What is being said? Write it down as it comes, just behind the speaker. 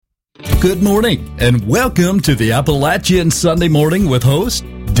Good morning, and welcome to the Appalachian Sunday Morning with host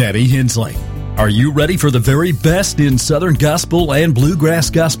Danny Hensley. Are you ready for the very best in Southern gospel and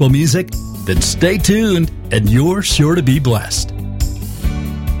bluegrass gospel music? Then stay tuned, and you're sure to be blessed.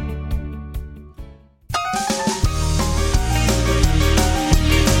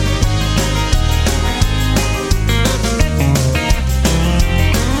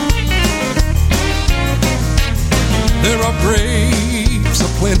 There are grapes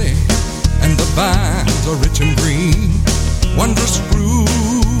aplenty, and the vines are rich and green. Wondrous fruit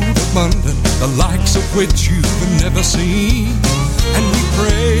abundant, the likes of which you've never seen. And we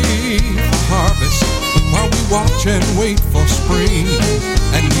pray for harvest while we watch and wait for spring.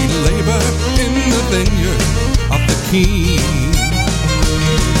 And we labor in the vineyard of the King.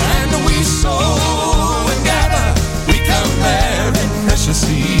 And we sow and gather, we come bearing precious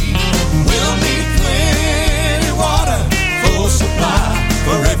seed. We'll need plenty water, full supply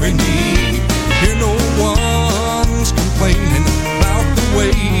for every need. Here no one's complaining about the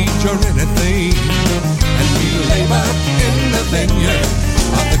wage or anything. And we labor in the vineyard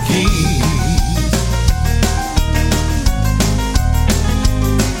of the King.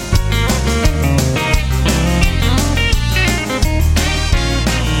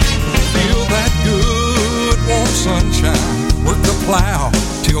 Feel that good warm sunshine, work the plow,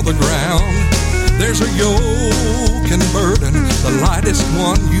 till the ground. There's a yoke and burden, the lightest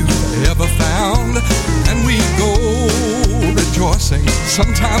one you've ever found. And we go rejoicing,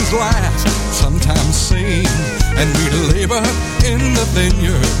 sometimes laugh, sometimes sing. And we labor in the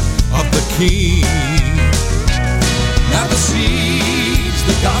vineyard of the King. Now the seed's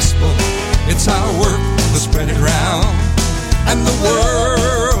the gospel, it's our work to spread it round. And the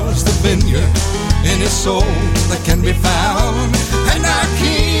world's the vineyard, in his soul that can be found. And our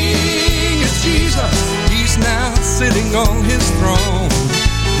King is Jesus, he's now sitting on his throne,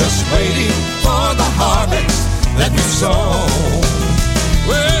 just waiting for the harvest that we've sown.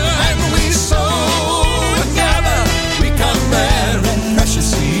 Well, and we sow and gather, we come bearing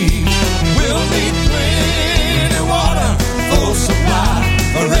precious seed. We'll need plenty water, full supply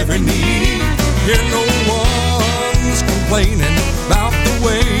for every need. Here no one's complaining about the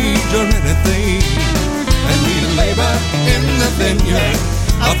wage or anything. And we labor in the vineyard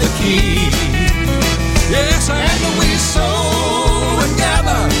of the King. Yes, and we sow and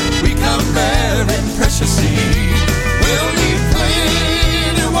gather, we come bearing precious seed. We'll need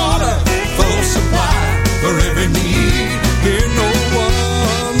plenty water, full supply for every need. Here no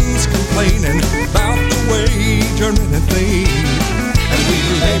one's complaining about the wage or anything. And we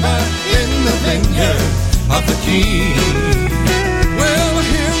labor in the vineyard of the King. Well,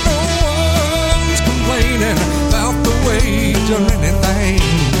 here no one's complaining about the wage or anything.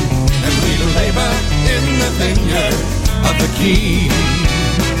 And we labor in the vineyard of the King.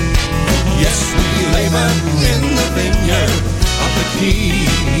 Yes, we labor in the vineyard of the King.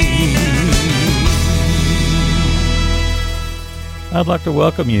 I'd like to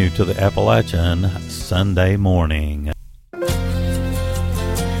welcome you to the Appalachian Sunday Morning.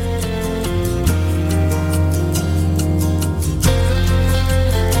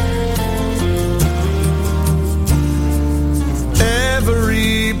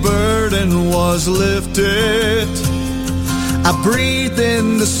 Every burden was lifted. I breathed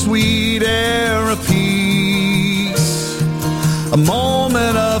in the sweet air of peace. A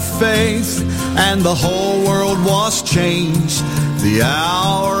moment of faith and the whole world was changed. The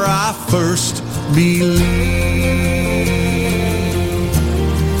hour I first believed.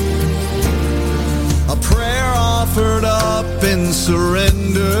 A prayer offered up in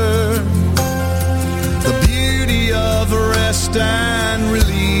surrender. The beauty of rest and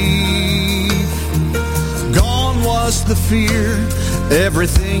relief. Gone was the fear,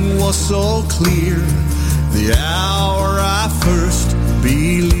 everything was so clear. The hour I first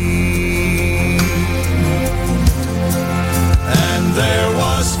believed. And there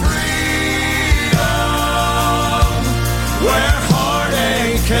was freedom where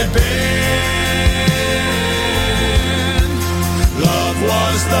heartache had been. Love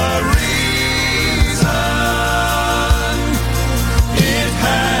was the reason. It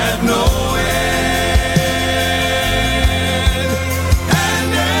had no end.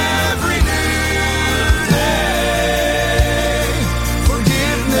 And every new day,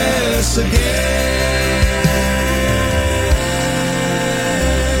 forgiveness again.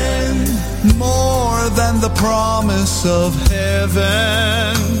 More than the promise of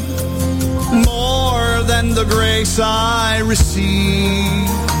heaven, more than the grace I received.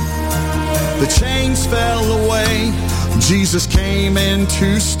 The chains fell away, Jesus came in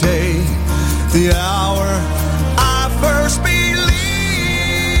to stay. The hour I first believed.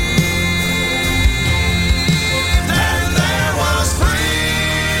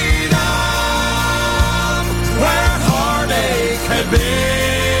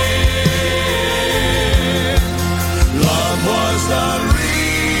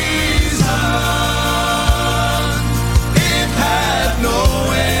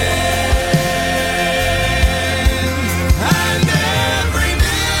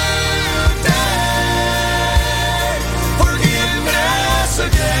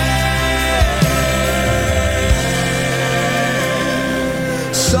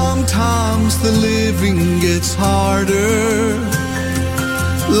 the living gets harder,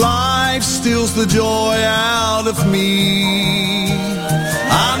 life steals the joy out of me.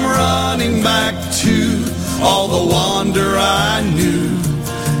 I'm running back to all the wonder I knew,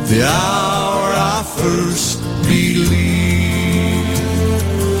 the hour I first believed,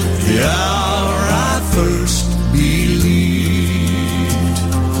 the hour I first believed,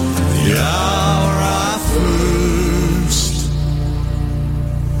 the hour I first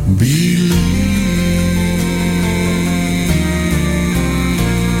believed.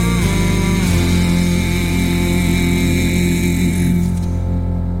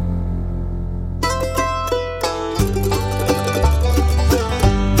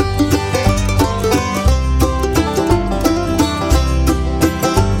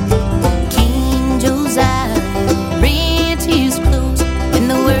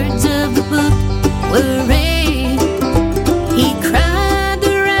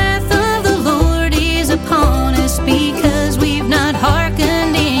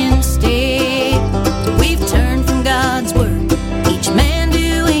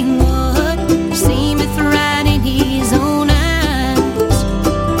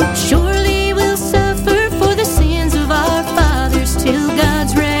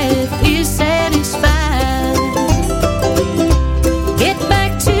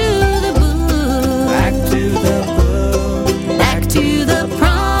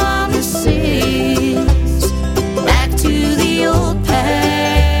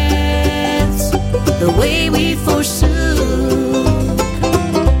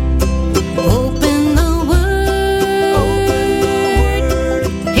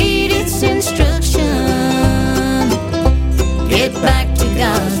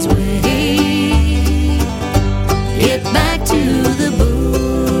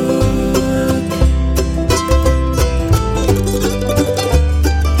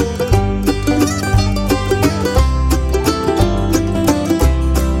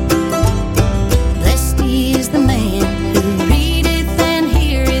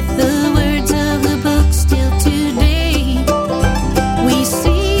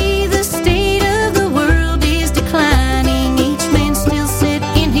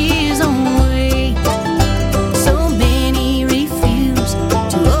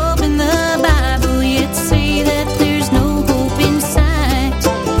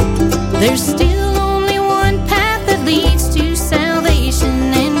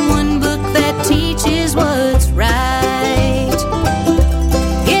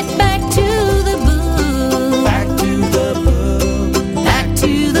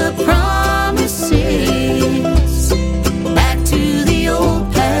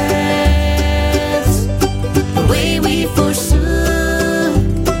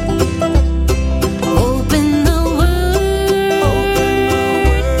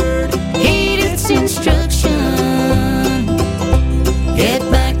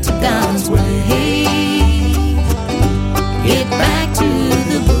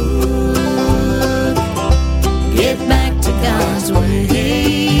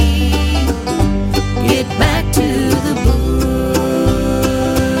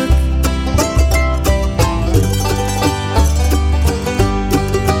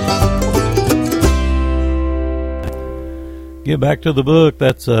 Get back to the book.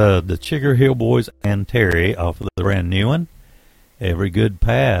 That's the Chigger Hill Boys and Terry off of the brand new one, Every Good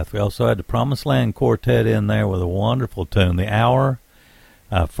Path. We also had the Promised Land Quartet in there with a wonderful tune, The Hour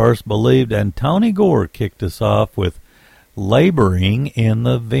I First Believed. And Tony Gore kicked us off with Laboring in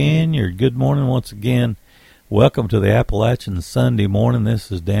the Vineyard. Good morning once again. Welcome to the Appalachian Sunday Morning. This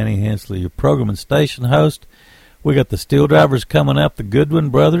is Danny Hensley, your program and station host. We got the Steel Drivers coming up, the Goodwin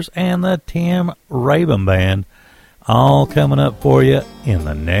Brothers, and the Tim Raven Band, all coming up for you in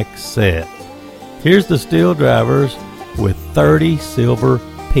the next set. Here's the Steel Drivers with 30 Silver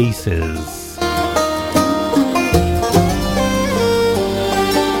Pieces.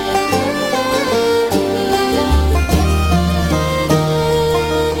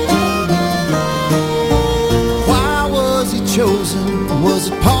 Why was he chosen? Was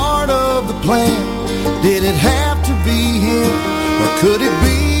it part of the plan? Did it have to be him? Or could it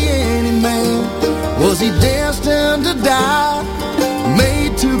be any man? Was he destined to die,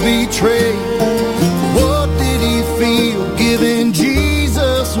 made to betray? What did he feel giving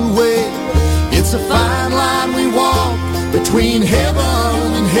Jesus away? It's a fine line we walk between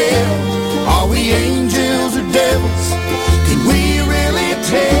heaven and hell. Are we angels or devils? Can we really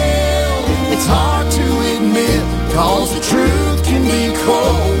tell? It's hard to admit, cause the truth can be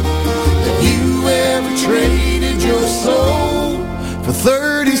cold. Have you ever traded your soul for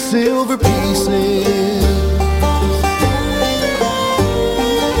 30 silver pieces?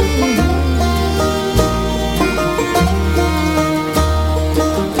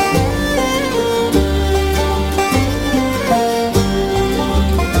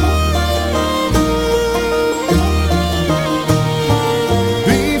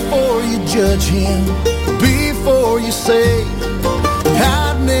 acknowledge Him before you say,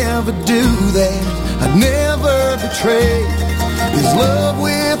 I'd never do that, I'd never betray His love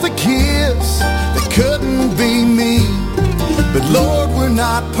with a kiss that couldn't be me. But Lord, we're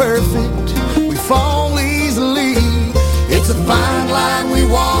not perfect, we fall easily. It's a fine line we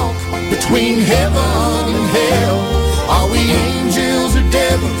walk between heaven and hell. Are we angels or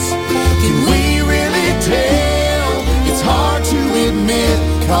devils? Can we really tell? It's hard to admit,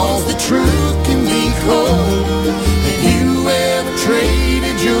 cause the truth can be cold. Have you ever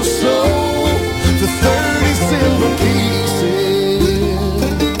traded your soul for 30 silver pieces?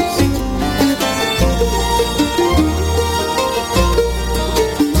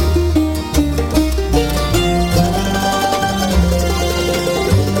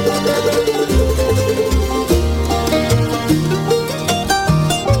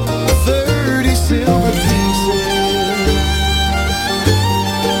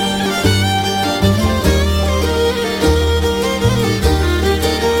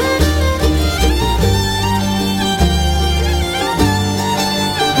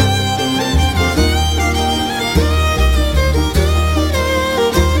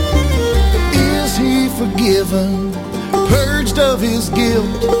 Purged of his guilt?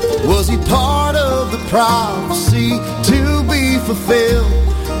 Was he part of the prophecy to be fulfilled?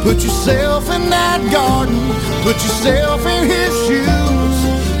 Put yourself in that garden, put yourself in his shoes.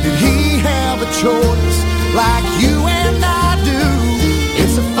 Did he have a choice like you and I do?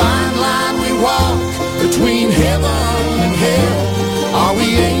 It's a fine line we walk between heaven and hell. Are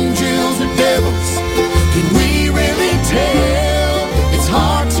we angels or devils? Can we really tell? It's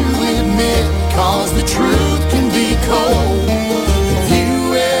hard to admit, cause the truth can be cold. Have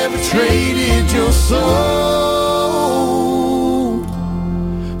you ever traded your soul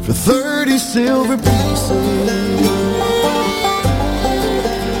for 30 silver pieces?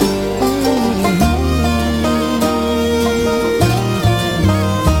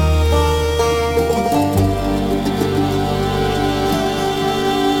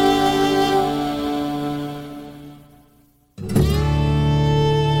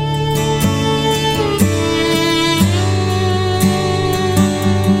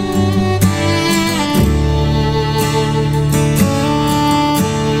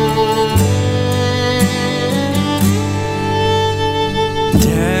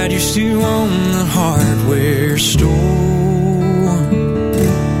 To own the hardware store,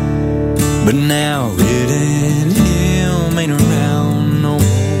 but now it and him ain't around no more.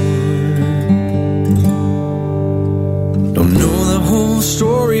 Don't know the whole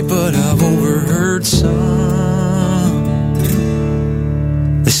story, but I've overheard some.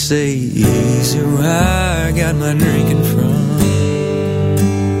 They say he's who I got my drinking from.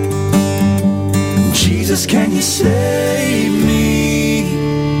 Jesus, can you save me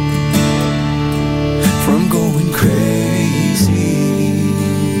from going crazy?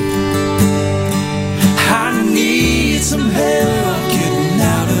 I need some help getting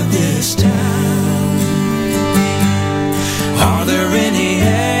out of this town. Are there any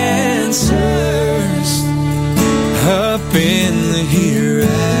answers up in the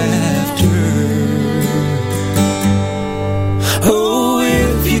hereafter? Oh,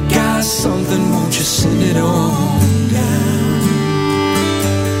 if you got something, won't you send it on down?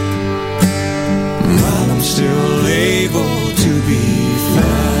 While I'm still able to be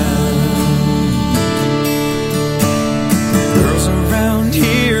found. Girls around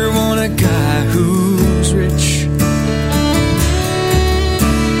here want a guy who's rich.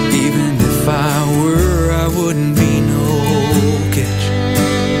 Even if I were, I wouldn't be no catch.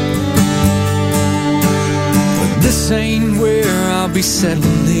 But this ain't where I'll be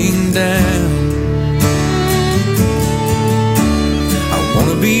settling down. I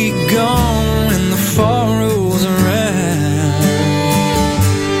wanna be gone when the fall rolls around.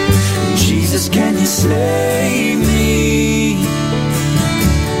 Jesus, can you save me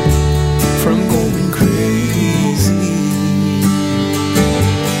from going crazy?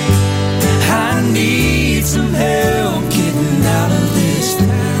 I need some help getting out of this town.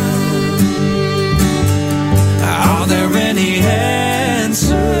 Are there any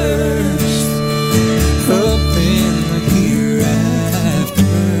answers up in the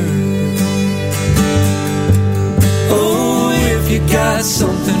hereafter? Oh, if you got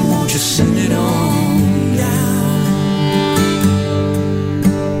something, won't you send it on down?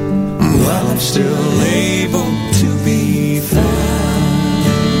 While I'm still able to be found.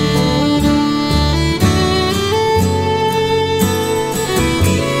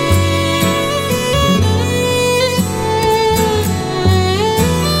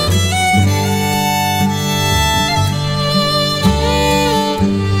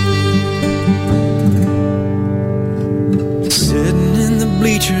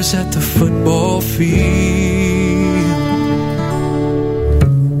 us at the football field.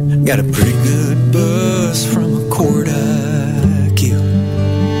 Got a pretty good bus from a Quarter Kill.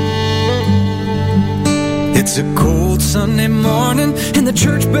 It's a cold Sunday morning and the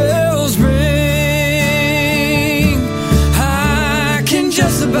church bells ring. I can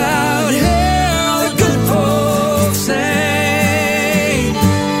just about hear the good folks say,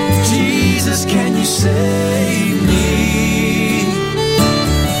 Jesus, can you save me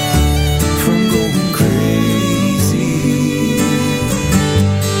from going crazy?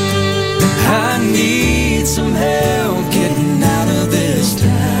 I need some help getting out of this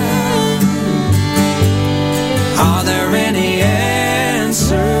town. Are there any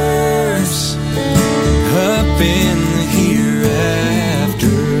answers up in the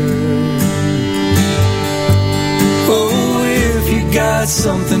hereafter? Oh, if you got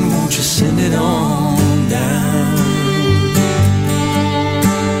something, won't you send it on down?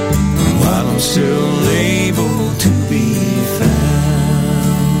 While I'm still able to be found.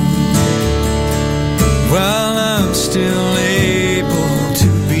 While I'm still able to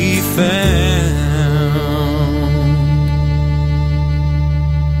be found.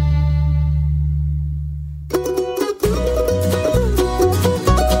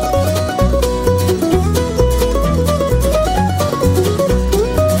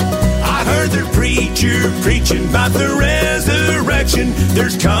 Preaching about the resurrection.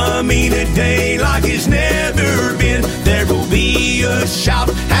 There's coming a day like it's never been. There will be a shout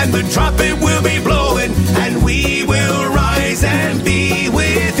and the trumpet will be blowing, and we will rise and be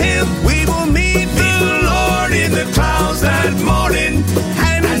with him. We will meet the Lord in the clouds that morning,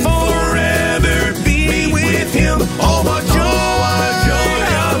 and forever be with him. Oh, what joy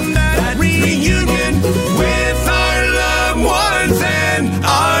of that reunion with our loved ones and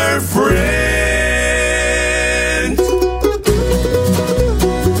our friends.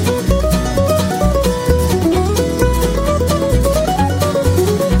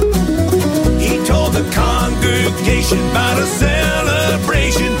 About a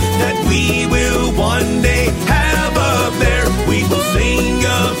celebration that we will one day have up there. We will sing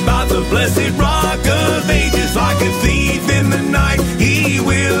about the blessed rock of ages. Like a thief in the night, he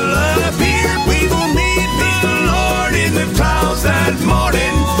will appear. We will meet the Lord in the clouds that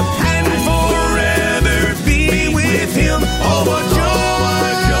morning, and forever be with him. Oh, what joy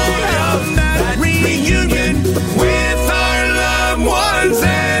of that reunion with our loved ones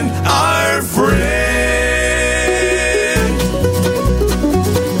and our friends.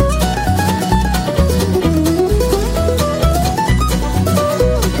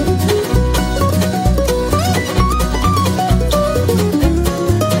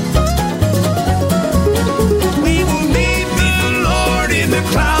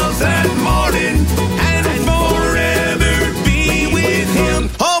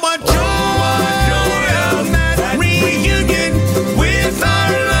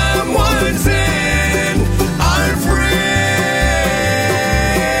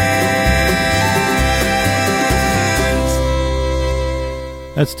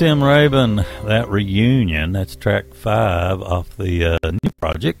 That's Tim Rabin, that reunion. That's track 5 off the new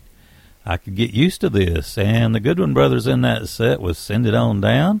project. I Could Get Used to This. And the Goodwin Brothers in that set was Send It On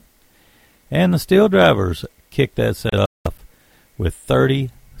Down. And the Steel Drivers kicked that set off with 30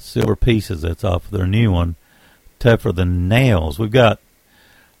 Silver Pieces. That's off their new one, Tougher Than Nails. We've got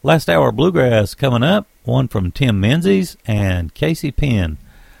Last Hour Bluegrass coming up, one from Tim Menzies and Casey Penn,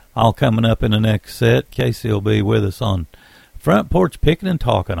 all coming up in the next set. Casey will be with us on Front Porch Picking and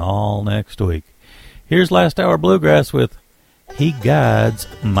Talking all next week. Here's Last Hour Bluegrass with He Guides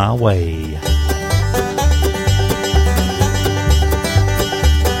My Way.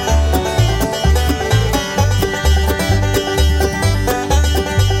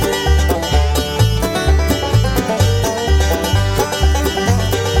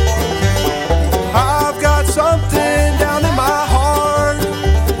 I've got something down in my heart.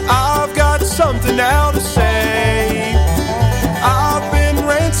 I've got something now to say.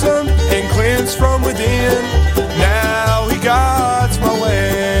 And cleansed from within. Now he guides my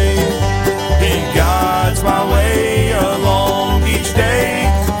way. He guides my way along each day.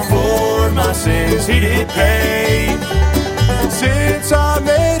 For my sins he did pay. Since I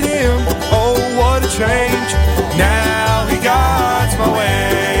met him, oh what a change. Now he guides my way.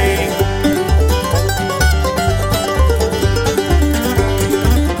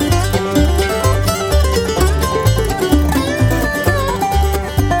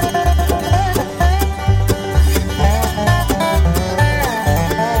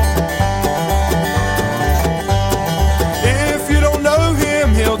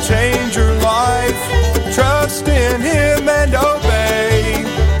 Change your life, trust in him and obey.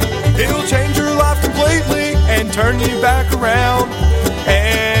 turn you back around,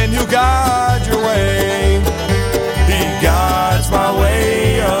 and He'll guide your way. He guides my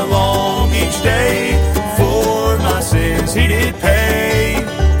way along each day. For my sins He did pay.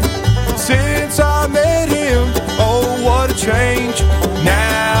 Since I met Him, oh, what a change.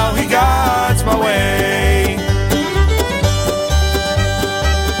 Now He guides my way.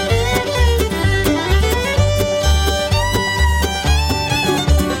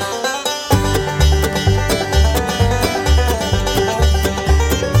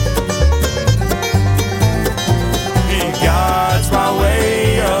 He guides my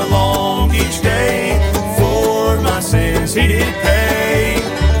way along each day. For my sins He did pay.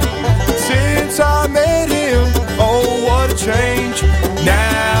 Since I met Him, oh, what a change.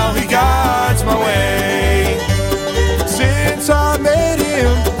 Now He guides my way. Since I met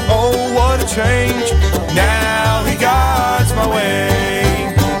Him, oh, what a change. Now He guides my way.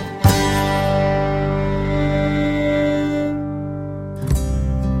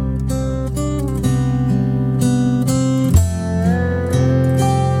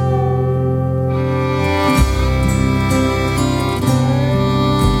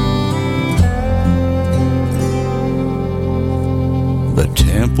 The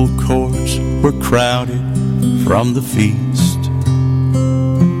temple courts were crowded from the feast.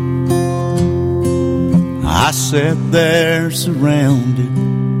 I sat there surrounded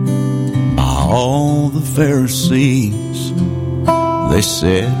by all the Pharisees. They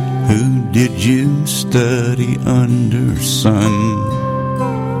said, "Who did you study under, son?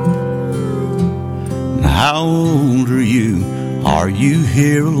 How old are you? Are you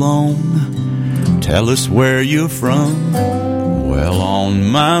here alone? Tell us where you're from." Well, on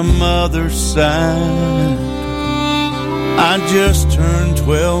my mother's side, I just turned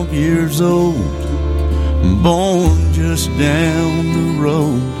 12 years old, born just down the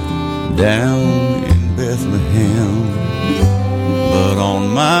road, down in Bethlehem. But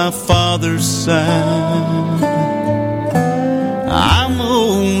on my father's side, I'm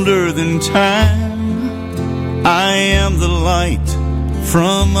older than time. I am the light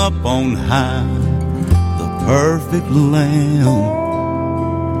from up on high, perfect Lamb,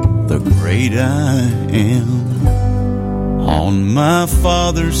 the great I am. On my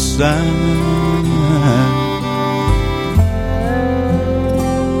father's side,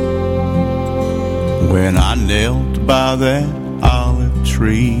 when I knelt by that olive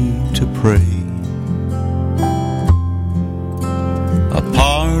tree to pray, a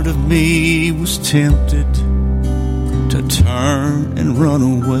part of me was tempted to turn and run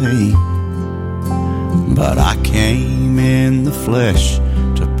away. But I came in the flesh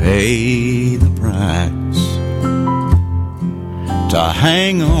to pay the price, to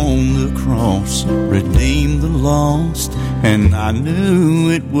hang on the cross, redeem the lost, and I knew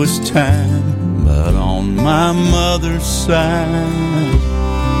it was time. But on my mother's side,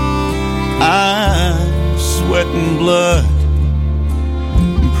 I sweat and blood,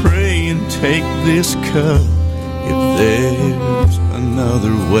 pray and take this cup if there's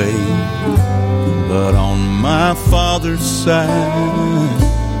another way. But on my father's side,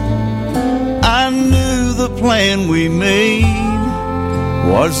 I knew the plan we made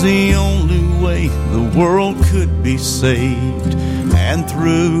was the only way the world could be saved. And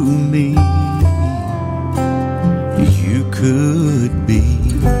through me, you could be.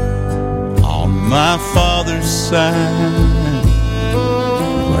 On my father's side,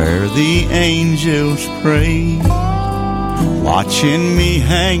 where the angels prayed, watching me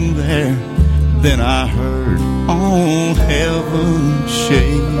hang there. Then I heard all heaven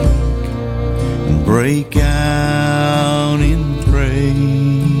shake and break out in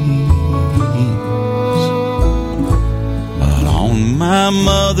praise. But on my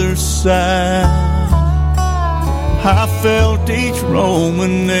mother's side, I felt each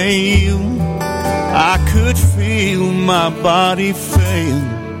Roman nail. I could feel my body fail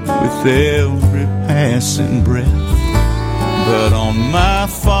with every passing breath. But on my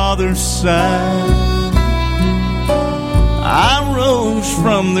father's side, I rose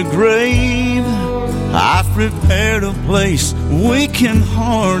from the grave. I've prepared a place we can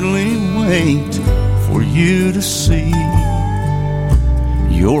hardly wait for you to see.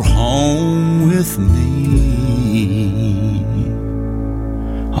 You're home with me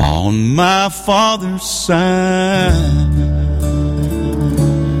on my father's side.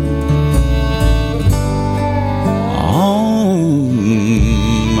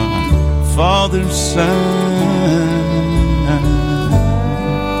 Father's side.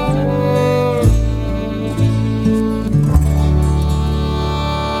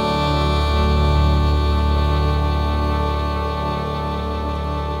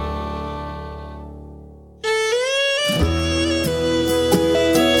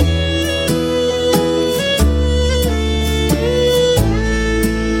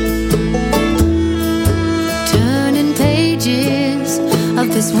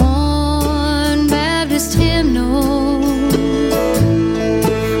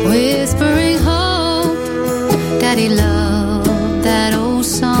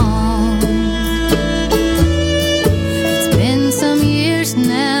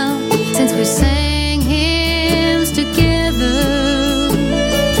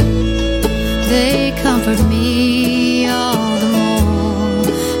 comfort me all the more.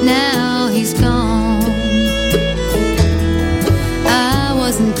 Now he's gone. I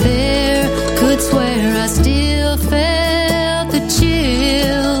wasn't there, could swear I still felt the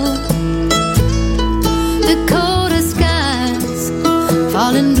chill. The coldest skies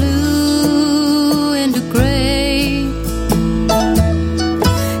falling blue into gray.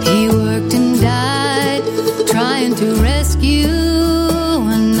 He worked and died trying to rescue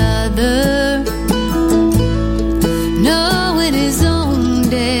another, knowing his own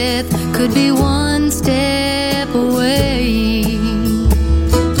death could be one step away.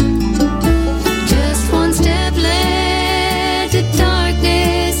 Just one step led to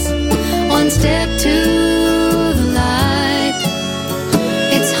darkness, one step to the light.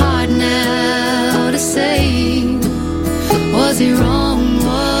 It's hard now to say, was he wrong,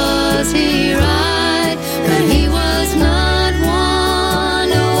 was he right? But he was not one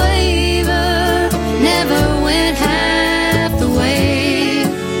to waver, never went half the way.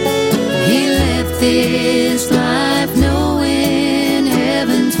 He left this life knowing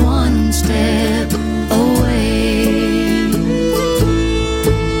heaven's one step away.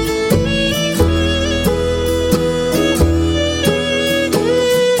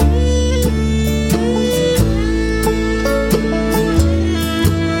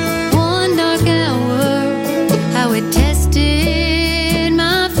 One dark hour, how it tested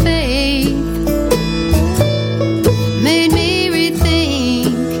my faith, made me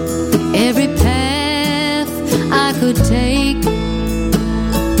rethink every path I could take.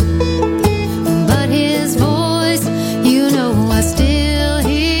 But his voice, you know, I still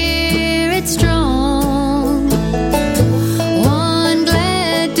hear it strong. One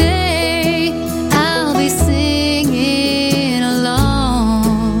glad day, I'll be singing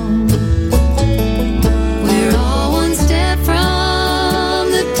along. We're all one step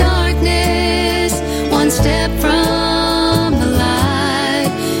from the darkness, one step from the light.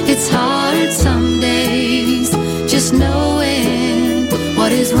 It's hard some days just knowing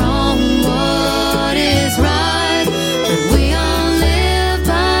what is wrong, what is right. But we all live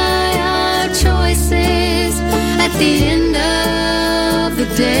by our choices at the end of the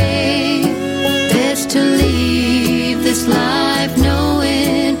day. Best to leave this life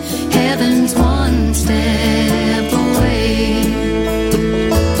knowing heaven's one step away.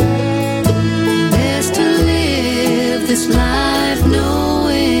 Best to live this life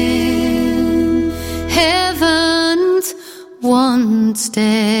knowing heaven's one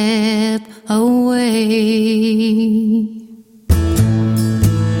step away.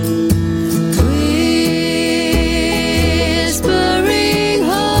 Whispering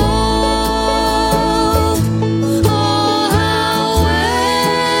hope, oh how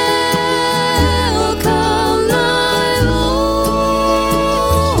welcome thy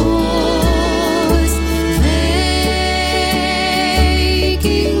voice,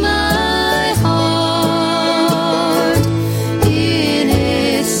 making my heart in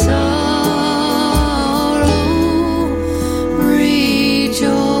its sorrow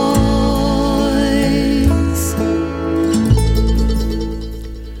rejoice.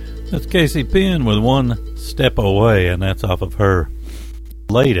 That's Casey Penn with One Step Away, and that's off of her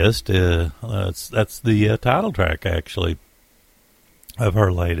latest. That's the title track, actually, of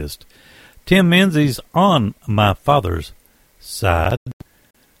her latest. Tim Menzies, On My Father's Side.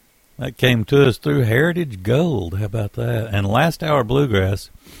 That came to us through Heritage Gold. How about that? And Last Hour Bluegrass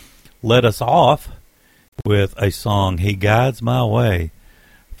led us off with a song, He Guides My Way.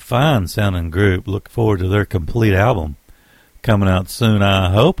 Fine sounding group. Look forward to their complete album coming out soon,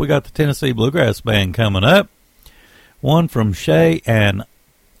 I hope. We got the Tennessee Bluegrass Band coming up. One from Shay and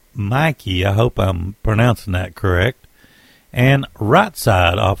Mikey. I hope I'm pronouncing that correct. And Right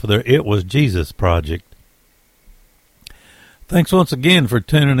Side off of their It Was Jesus project. Thanks once again for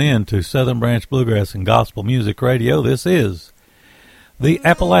tuning in to Southern Branch Bluegrass and Gospel Music Radio. This is the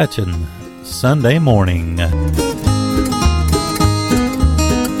Appalachian Sunday Morning.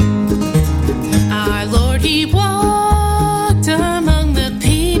 Our Lord, He walked among the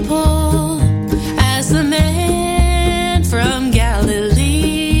people as the man from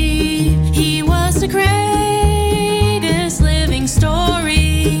Galilee. He was the greatest living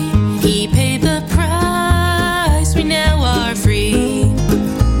story. He paid the price, we now are free.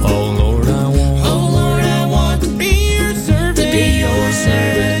 Oh Lord, I want to be your servant,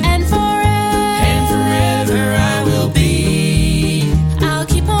 And forever I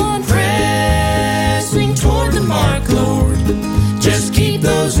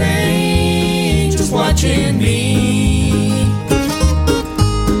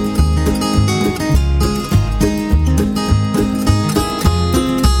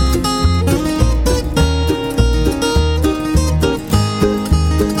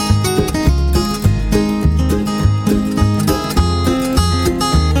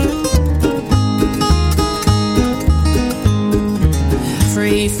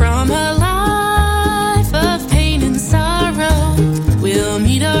Free from a life of pain and sorrow, we'll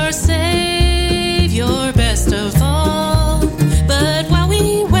meet our Savior best of all. But while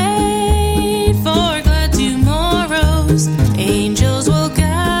we wait for glad tomorrows, angels will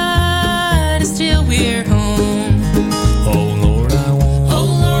guide us till we're home. Oh Lord, I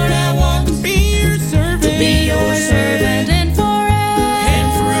want to be your servant, and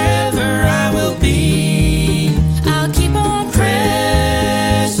forever I will be. I'll keep on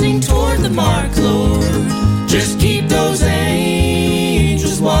Pressing toward the mark, Lord. Just keep those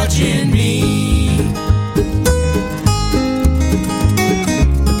angels watching me.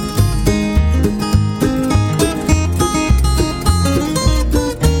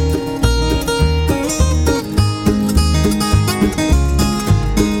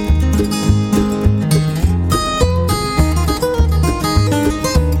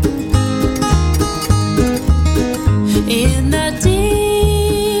 in the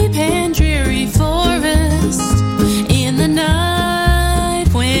deep and dreary forest, in the night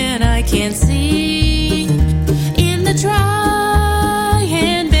when I can't see, in the dry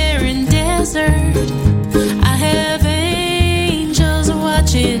and barren desert, I have angels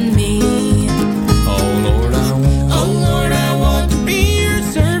watching me. Oh Lord, I want to be your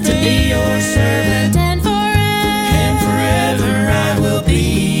servant, And forever I will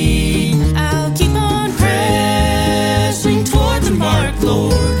be. I'll keep on Pressing toward the mark,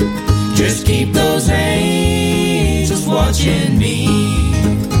 Lord. Just keep those angels watching me.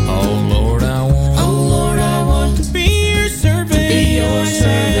 Oh Lord, I want to be your servant,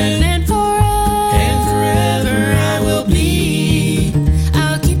 and forever I will be.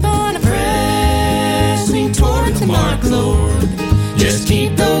 I'll keep on Pressing toward the mark, Lord. Just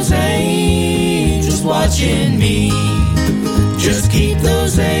keep those angels watching me. Just keep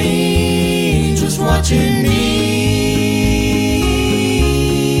those angels watching me.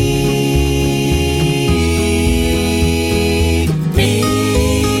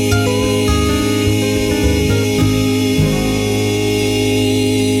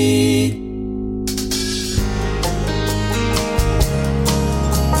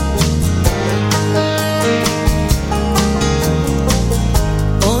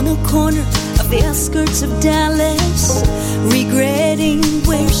 On a corner of the outskirts of Dallas, regretting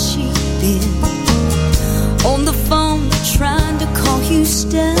where she'd been. On the phone, trying to call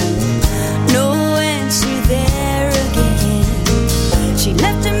Houston, no answer there again. She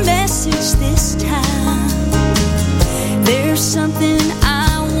left a message this time. There's something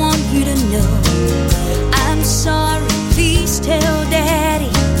I want you to know. I'm sorry, please tell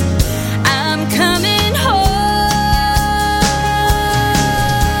Daddy I'm coming home.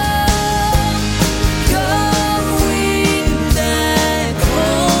 Going back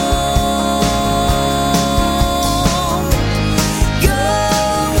home.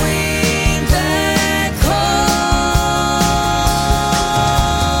 Going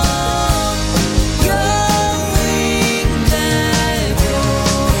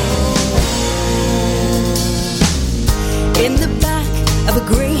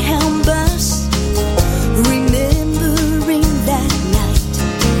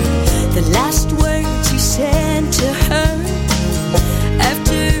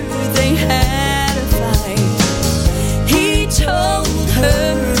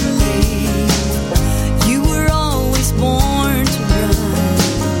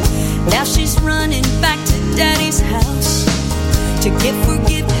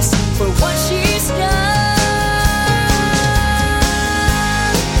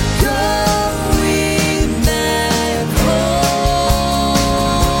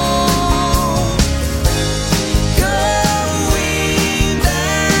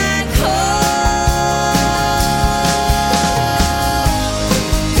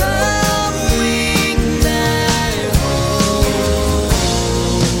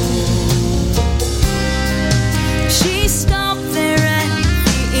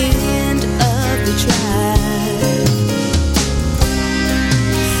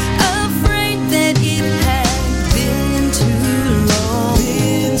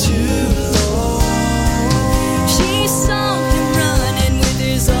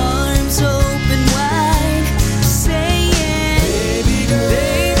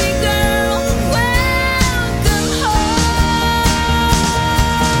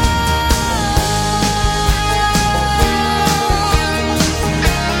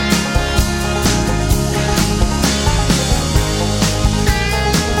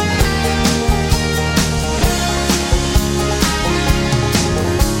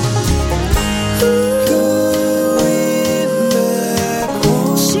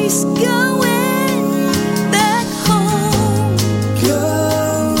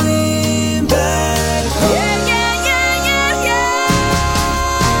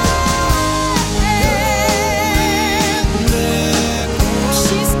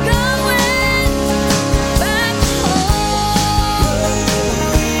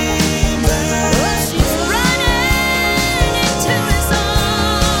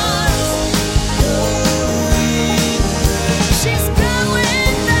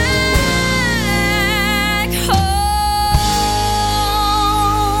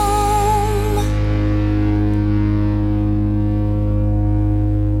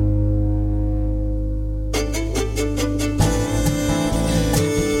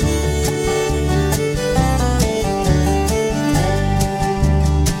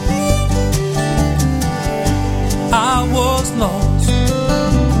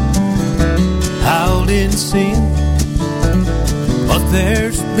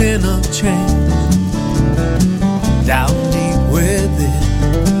There's been a change down deep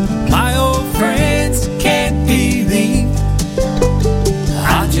within. My old friends can't believe.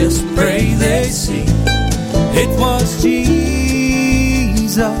 I just pray they see. It was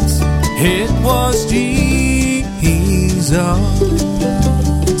Jesus. It was Jesus.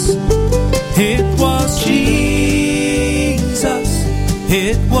 It was Jesus.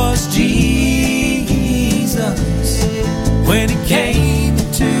 It was Jesus. When He came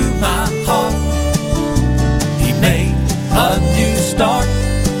into my heart, He made a new start.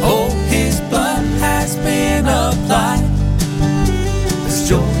 Oh, His blood has been applied. This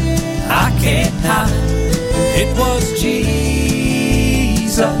joy I can't hide. It was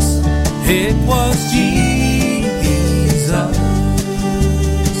Jesus. It was Jesus.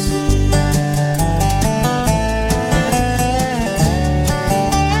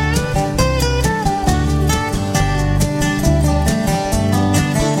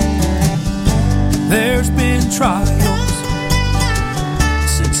 There's been trials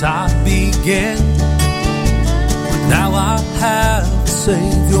since I began, but now I have a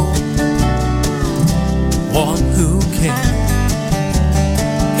Savior, one who can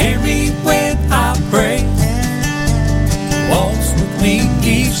hear me when I pray, walks with me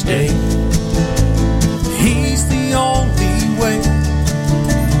each day. He's the only way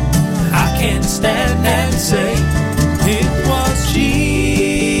I can stand and say, it was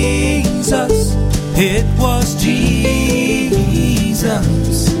Jesus. It was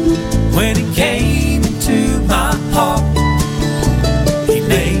Jesus. When He came into my heart, He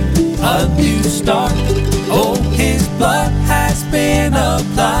made a new start. Oh, His blood has been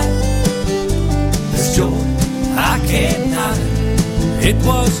applied. This joy I can't hide. It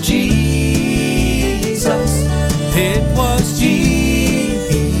was Jesus. It was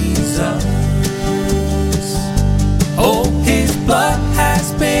Jesus. Oh, His blood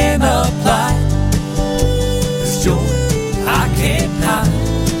has been applied. Joy I can't hide.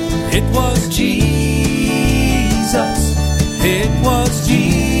 It was Jesus. It was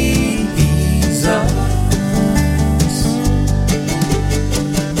Jesus.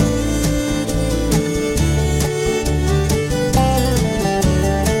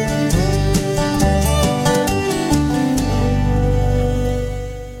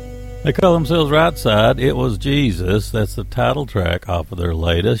 They call themselves Right Side. It was Jesus. That's the title track off of their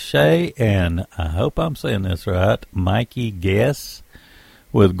latest. Shay and, I hope I'm saying this right, Mikey Guess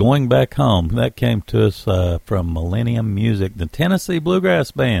with Going Back Home. That came to us from Millennium Music, the Tennessee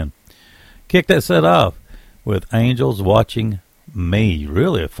Bluegrass Band. Kicked that set off with Angels Watching Me.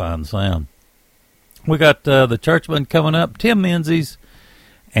 Really a fine sound. We got the Churchman coming up, Tim Menzies,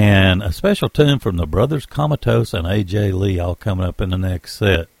 and a special tune from the Brothers Comatose and A.J. Lee all coming up in the next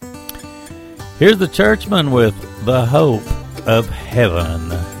set. Here's the Churchman with The Hope of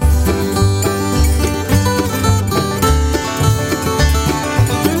Heaven.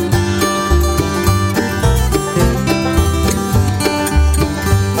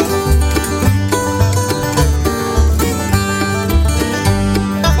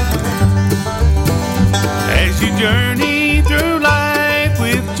 As you journey through life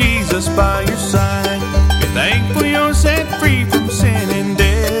with Jesus by your side, be thankful you're set free from sin and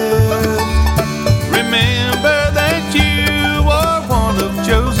death. Remember that you are one of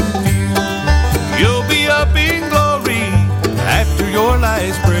chosen few. You'll be up in glory after your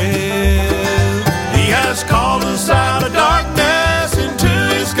last breath. He has called us out of darkness into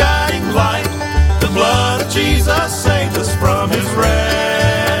His guiding light. The blood of Jesus saved us from His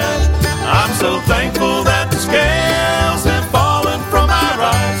wrath. I'm so thankful that the scales have fallen from our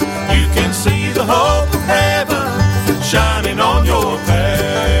eyes. You can see the hope of heaven shining on your path.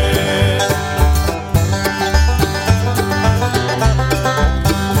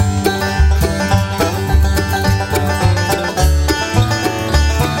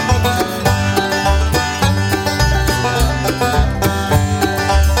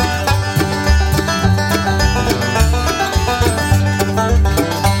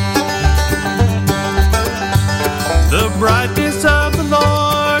 Brightness of the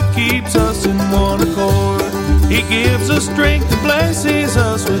Lord keeps us in one accord. He gives us strength and blesses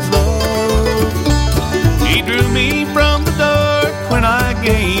us with love. He drew me from the dark when I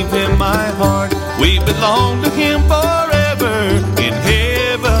gave Him my heart. We belong to Him forever in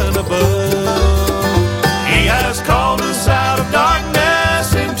heaven above. He has called us out of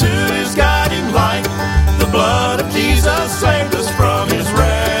darkness into His guiding light. The blood of Jesus saved us from His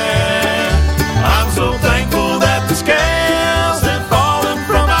wrath. I'm so thankful that the scales have fallen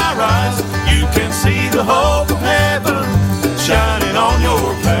from our eyes. You can see the hope of heaven shining on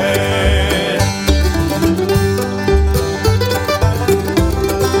your path.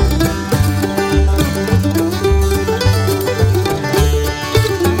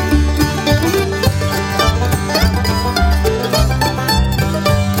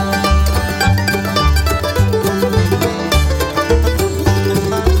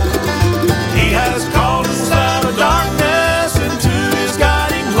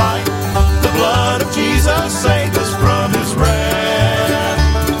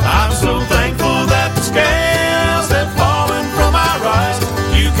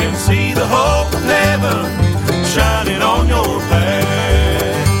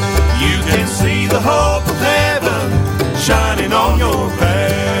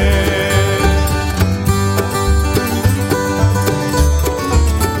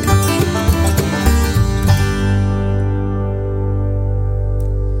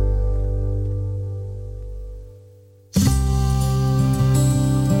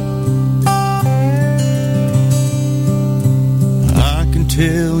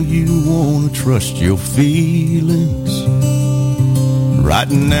 tell you wanna trust your feelings.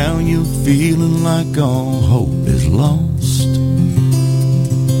 Right now you're feeling like all hope is lost.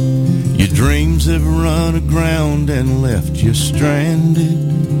 Your dreams have run aground and left you stranded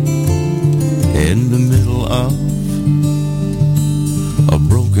in the middle of a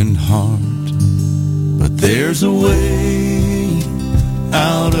broken heart. But there's a way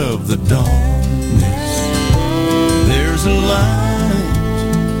out of the darkness. There's a light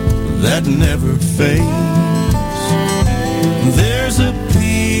that never fades. There's a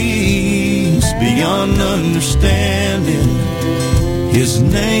peace beyond understanding. His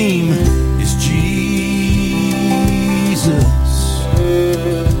name is Jesus.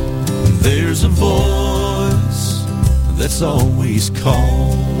 There's a voice that's always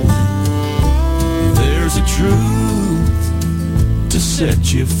calling. There's a truth to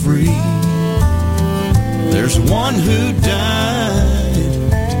set you free. There's one who died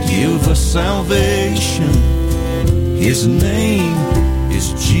to give us salvation. His name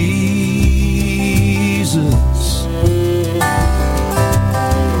is Jesus.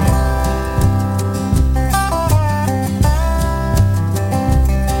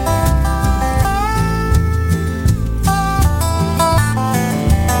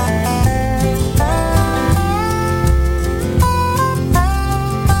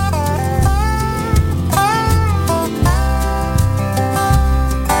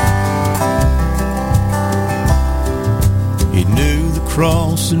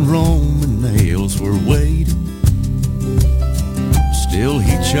 Cross and Roman nails were waiting. Still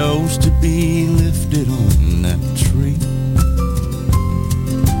he chose to be lifted on that tree,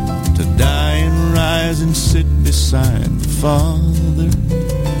 to die and rise and sit beside the Father,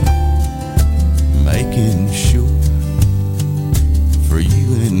 making sure for you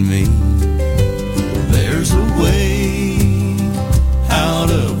and me. There's a way out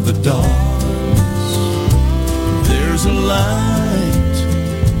of the darkness. There's a light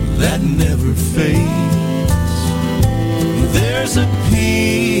that never fades. There's a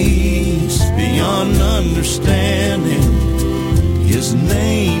peace beyond understanding. His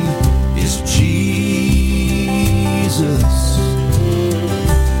name is Jesus.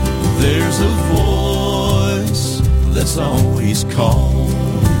 There's a voice that's always calling.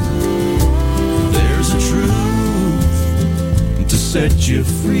 There's a truth to set you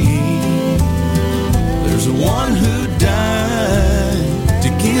free. There's one who died to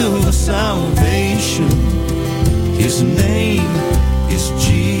give us salvation. His name is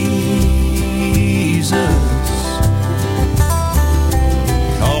Jesus.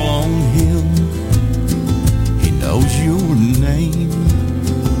 Call on him, he knows your name.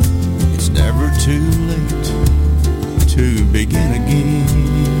 It's never too late to begin again.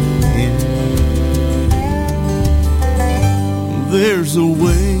 There's a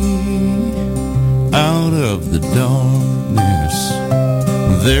way out of the darkness.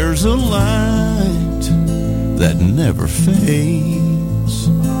 There's a light that never fades.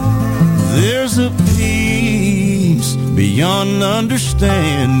 There's a peace beyond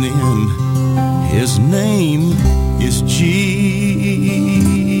understanding. His name is Jesus.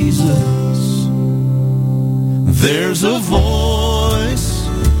 There's a voice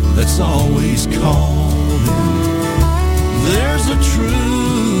that's always calling. There's a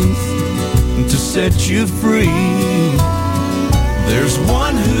truth to set you free. There's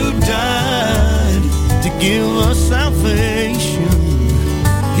one who died to give us salvation.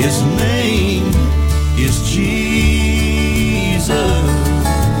 His name is Jesus.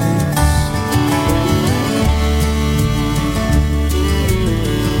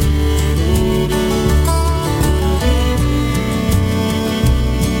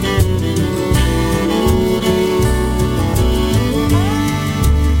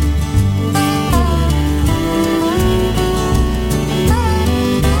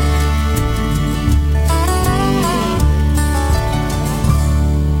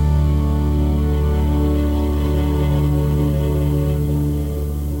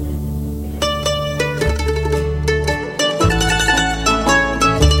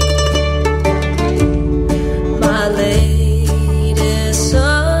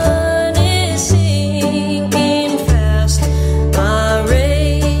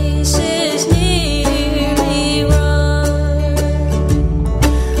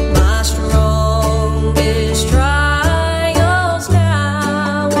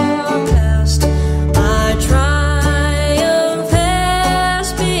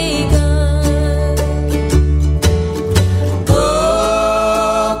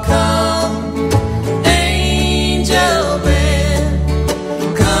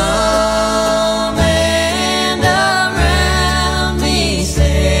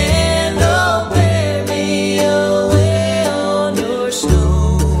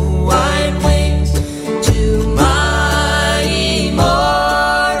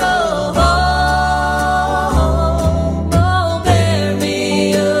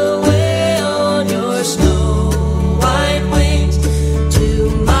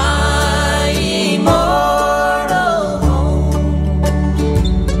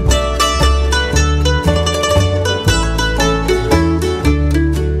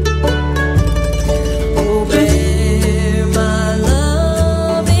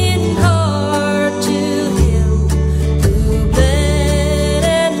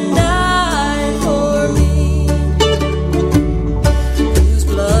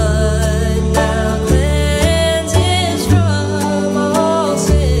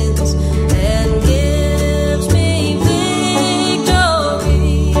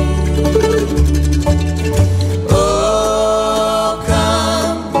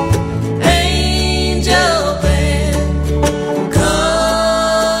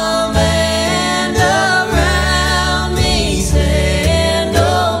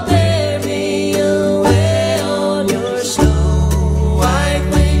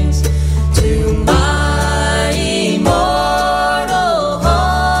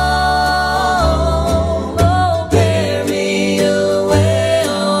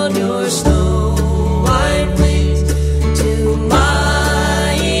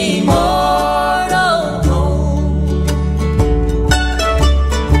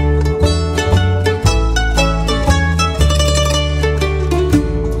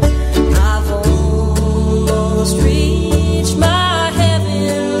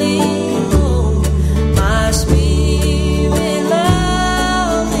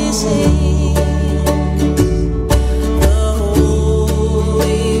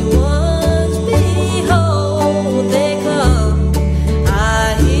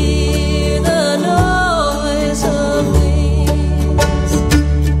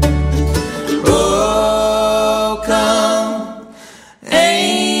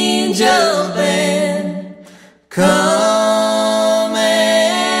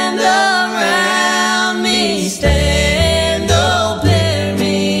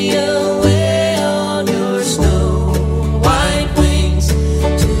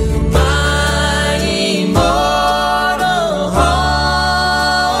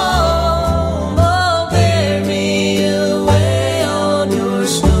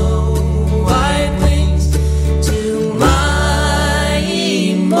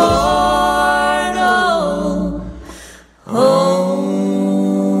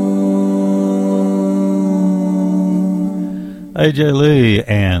 A.J. Lee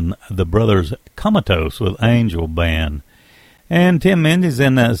and the Brothers Comatose with Angel Band. And Tim Mindy's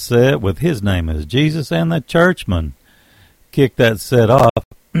in that set with His Name is Jesus and the Churchmen. Kicked that set off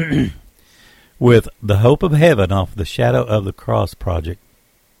with The Hope of Heaven off the Shadow of the Cross project.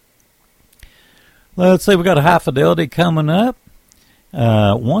 Let's see, we got a high fidelity coming up.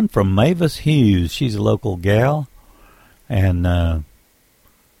 One from Mavis Hughes. She's a local gal. And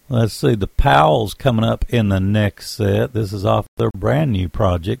let's see, the Powells coming up in the next set. This is off their brand new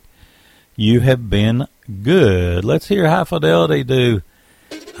project, You Have Been Good. Let's hear High Fidelity do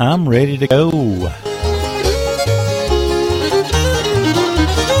I'm Ready to Go.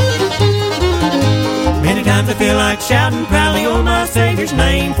 Many times I feel like shouting proudly on my Savior's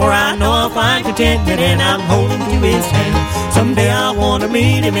name, for I know I'll find contentment and I'm holding to His hand. Someday I want to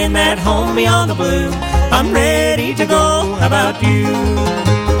meet Him in that home beyond the blue. I'm ready to go. How about you?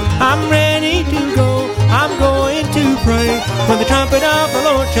 I'm ready to go. I'm going to pray when the trumpet of the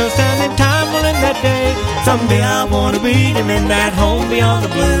Lord shall sound and time will end that day. Someday I want to meet Him in that home beyond the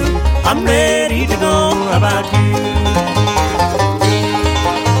blue. I'm ready to go. How about you?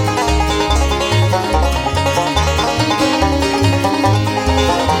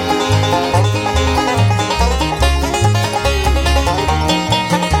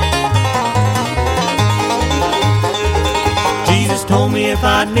 Told me if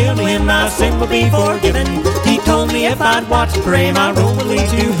I'd kneel to Him, my sin would be forgiven. He told me if I'd watch and pray, my road would lead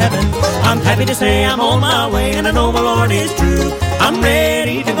to heaven. I'm happy to say I'm on my way, and I know my Lord is true. I'm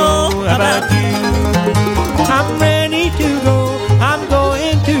ready to go. How about you? I'm ready to go. I'm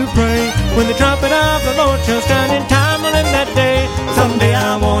going to pray when the trumpet of the Lord shall sound and time will end that day. Someday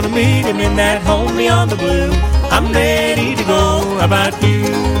I want to meet Him in that home beyond the blue. I'm ready to go. How about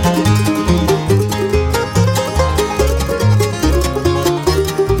you?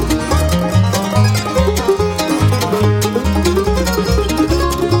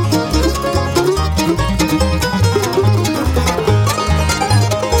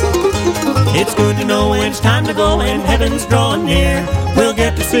 It's good to know when it's time to go and heaven's drawing near. We'll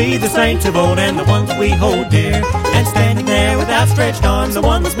get to see the saints of old and the ones we hold dear. And standing there with outstretched arms, the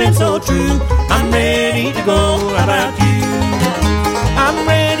one that's been so true. I'm ready to go. How about you? I'm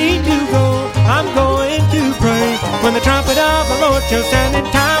ready to go. I'm going to pray when the trumpet of the Lord shall sound and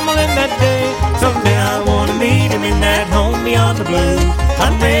time will end that day. Someday I want to meet Him in that home beyond the blue.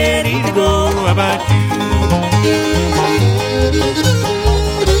 I'm ready to go. How about you?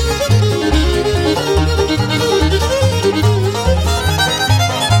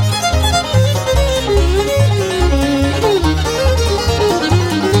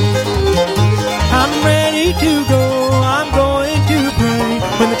 To go, I'm going to pray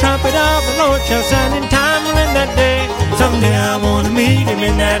when the trumpet of the Lord shall sound and time will end that day. Someday I want to meet Him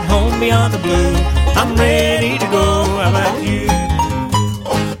in that home beyond the blue. I'm ready to go. How about you?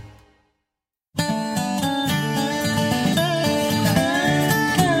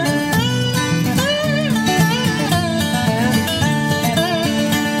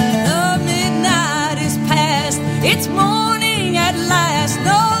 The midnight is past, it's morning at last.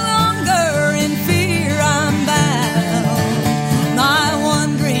 No longer in fear I'm bound. My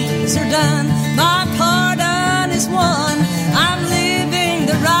wanderings are done, my pardon is won. I'm living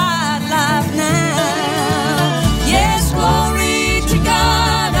the right life now. Yes, glory to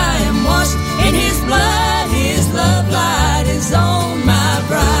God, I am washed in His blood. His love light is on my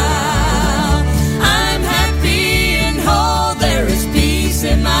brow. I'm happy and whole, there is peace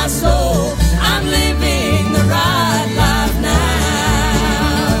in my soul. I'm living the right life now.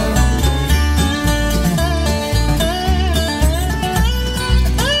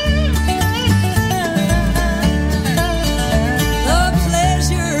 The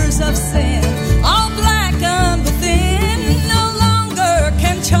pleasures of sin, all blackened within, no longer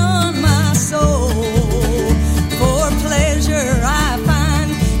can charm my soul. For pleasure I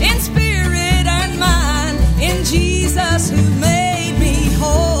find in spirit and mind, in Jesus who made me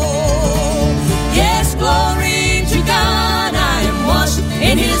whole. Yes, glory to God, I am washed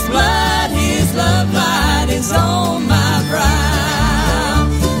in His blood. His love light is on my brow.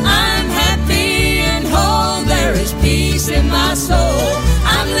 I'm happy and whole, there is peace in my soul.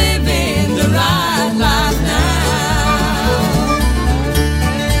 I'm living the right life now.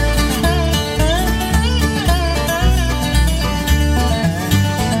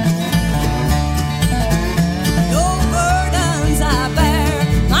 No burdens I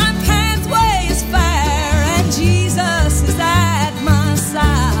bear, my pathway is fair, and Jesus is at my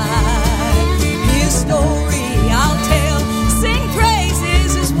side.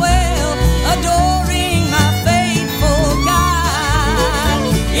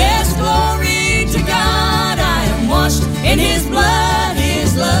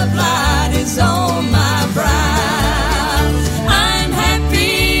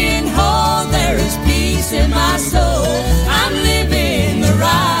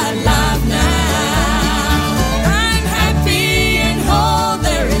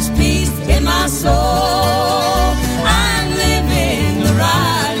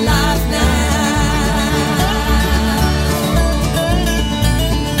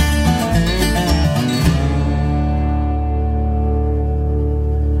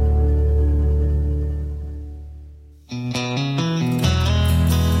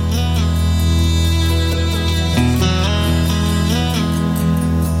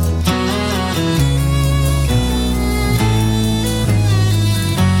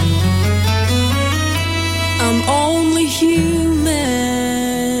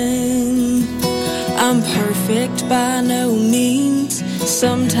 perfect by no means.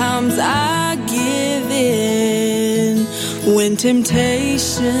 Sometimes I give in when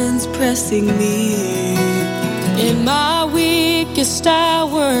temptation's pressing me. In my weakest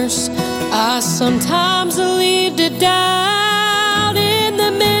hours, I sometimes lead to doubt. In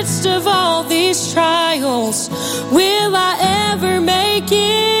the midst of all these trials, will I ever make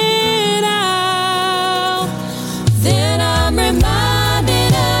it out? Then I'm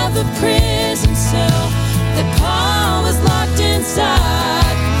reminded of a prison cell that Paul was locked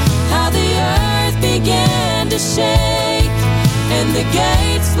inside. How the earth began to shake and the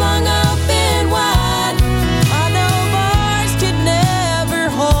gates flung open wide. I know bars could never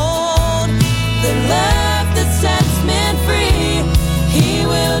hold the love that sets men free. He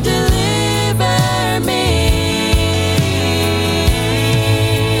will deliver me.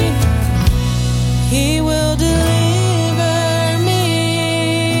 He will deliver me.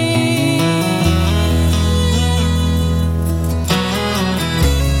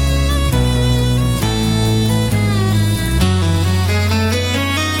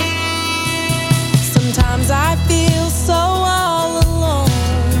 Sometimes I feel so all alone,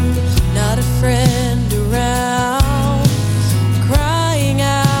 not a friend around, crying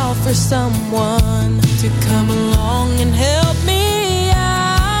out for someone to come along and help me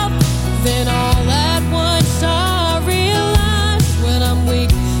out. Then all at once I realize when I'm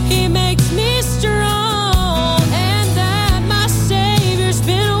weak, He makes me strong, and that my Savior's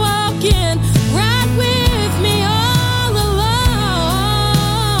been walking right with me all along.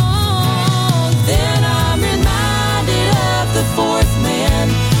 Then I'm reminded of the fourth man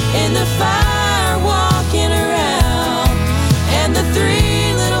in the fire walking around, and the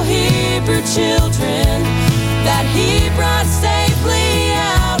three little Hebrew children that He brought safely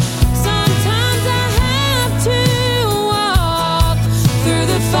out. Sometimes I have to walk through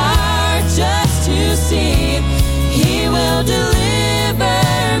the fire just to see He will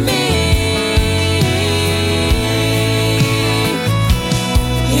deliver me.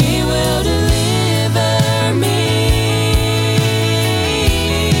 He will deliver me.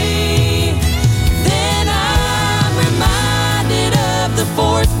 Then I'm reminded of the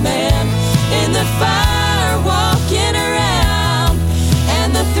fourth man in the fire walking around,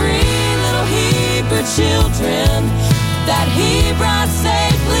 and the three little Hebrew children that He brought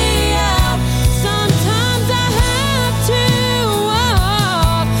safely out. Sometimes I have to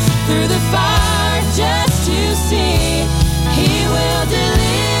walk through the fire just to see He will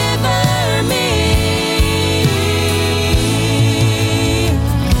deliver me.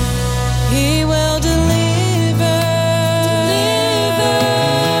 He will deliver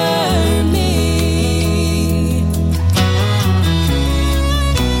me.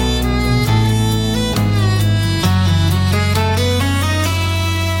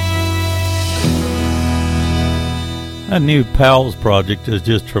 That new Powell's project is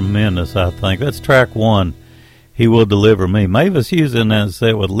just tremendous, I think. That's track one, He Will Deliver Me. Mavis using that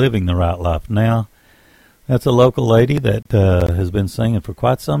set with Living the Right Life Now. That's a local lady that has been singing for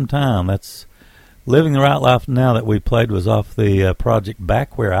quite some time. That's Living the Right Life Now that we played was off the project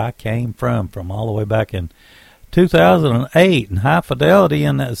Back Where I Came From all the way back in 2008. And High Fidelity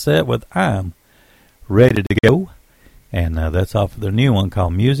in that set with I'm Ready to Go. And that's off of their new one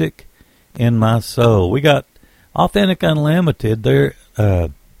called Music in My Soul. We got Authentic Unlimited. They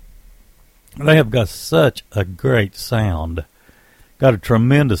have got such a great sound. Got a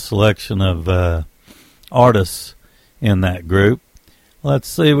tremendous selection of artists in that group. Let's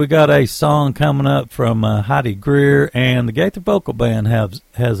see, we got a song coming up from Heidi Greer, and the Gaither Vocal Band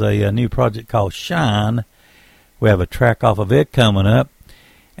has a new project called Shine. We have a track off of it coming up,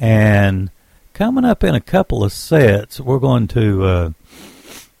 and coming up in a couple of sets, we're going to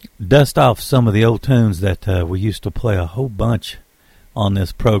dust off some of the old tunes that we used to play a whole bunch on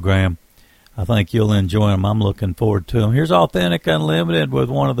this program. I think you'll enjoy them. I'm looking forward to them. Here's Authentic Unlimited with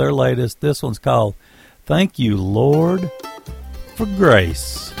one of their latest. This one's called Thank You, Lord, for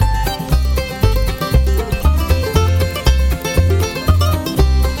Grace.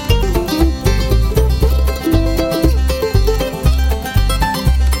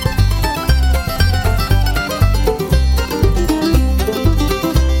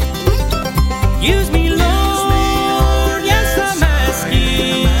 Use me, Lord, yes, I'm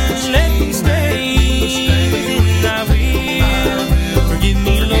asking. Let me stay within thy will. Forgive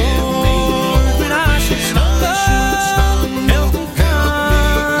me, Lord, when I should stumble. Help me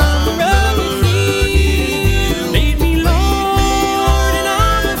conquer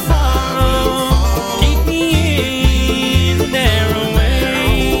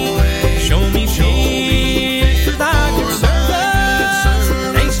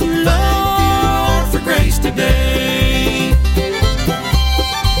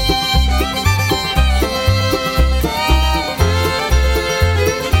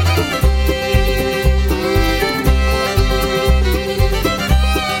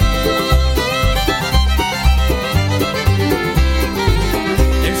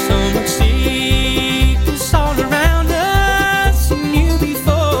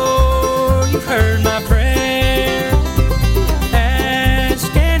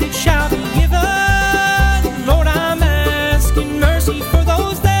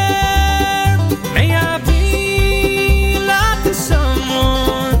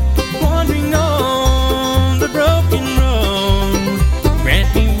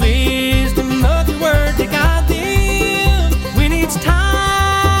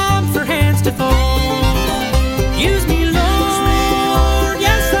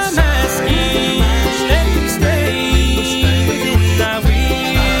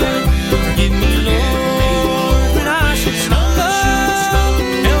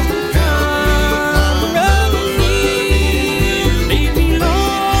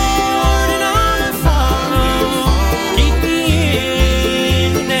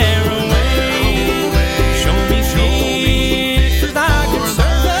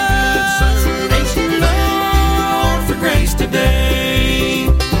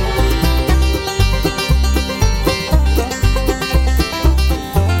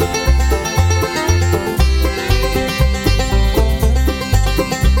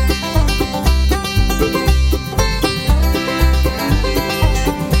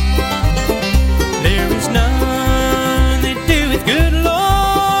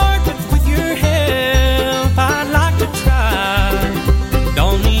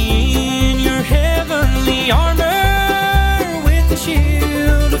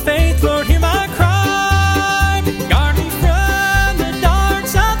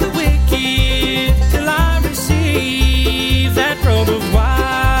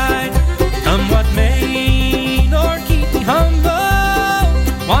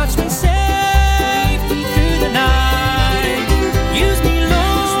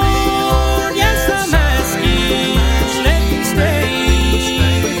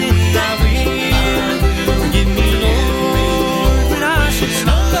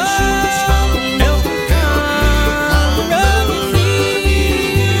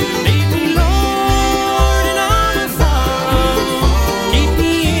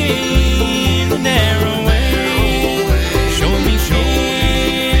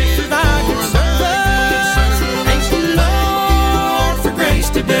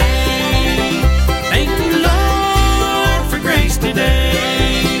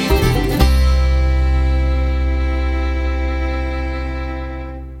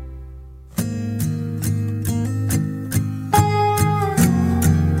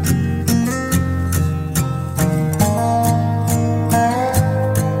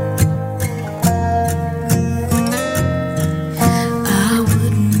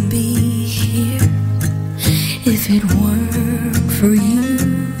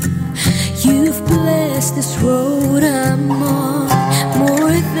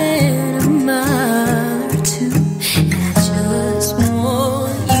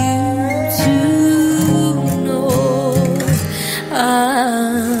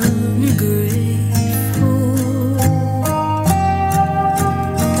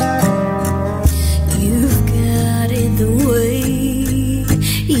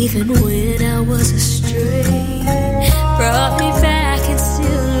even when I was astray. Brought me back and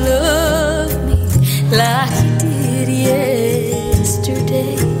still loved me like you did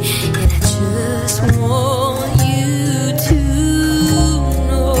yesterday. And I just want you to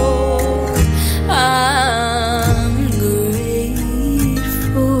know I'm grateful.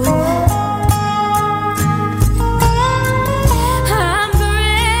 I'm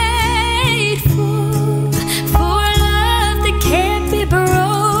grateful for love that can't be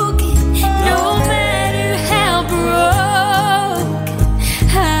broken, no matter how broken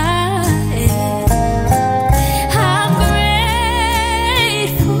I am. I'm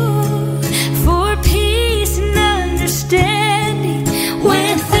grateful for peace and understanding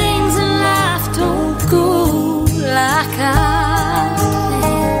when things in life don't go like I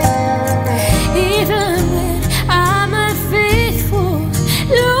planned. Even when I'm unfaithful,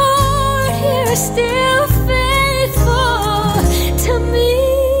 Lord, you're still faithful to me.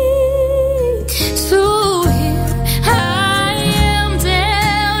 So here I am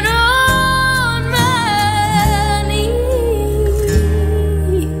down on my knees,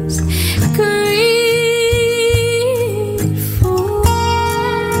 grateful.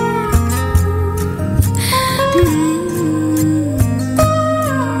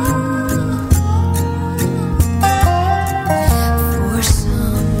 For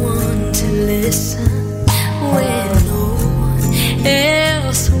someone to listen when no one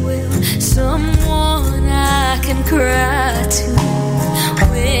else will, someone I can cry to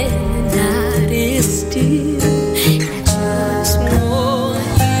when the night is still. I just want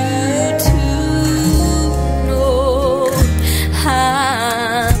you to know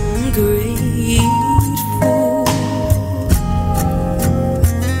I'm grateful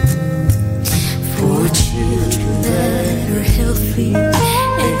for children that are healthy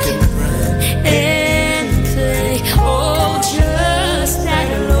and can run and play. Oh, just that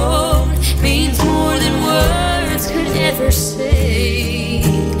alone means more than words could ever say.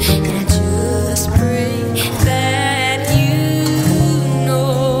 And I just pray that you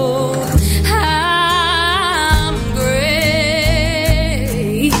know I'm grateful.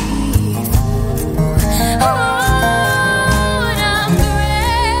 Oh, and I'm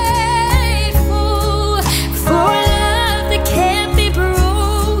grateful for love that can't be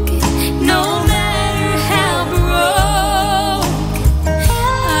broken, no matter how broken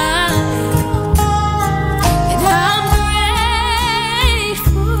I am. And I'm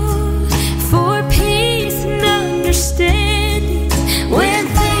grateful for peace and understanding when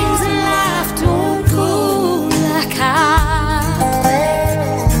things in life don't go like I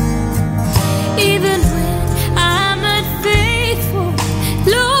planned. Even when I'm unfaithful,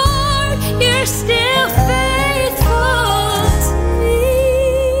 Lord, you're still faithful to me.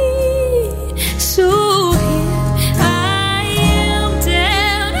 So here I am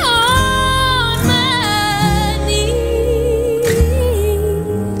down on my knees,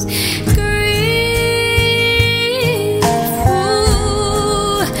 grateful.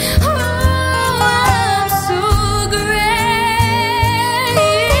 Oh, I'm so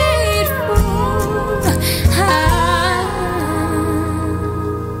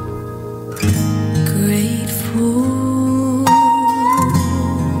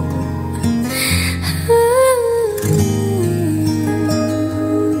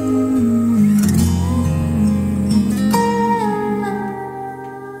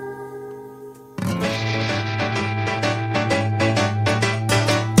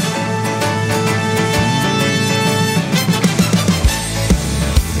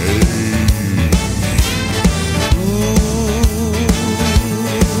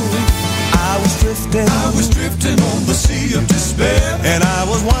I was drifting on the sea of despair, And I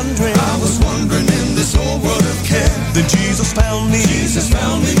was wondering in this old world of care. Then Jesus found me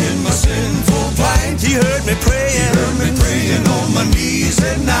in my sinful plight. He heard me praying on my knees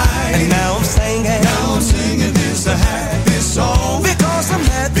at night. And now I'm singing this a happy song. Because I'm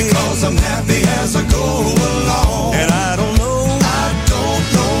happy as I go along. And I don't know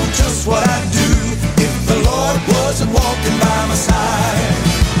just what I'd do if the Lord wasn't walking by my side.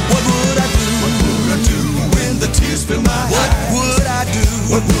 What would I do when the tears fill my eyes?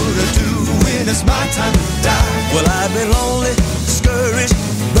 What would I do when it's my time to die? Well, I've been lonely, discouraged,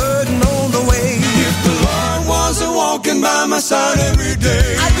 burden on the way. If the Lord wasn't walking by my side every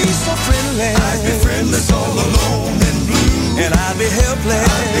day, I'd be so friendly. I'd be friendless, all alone and blue. And I'd be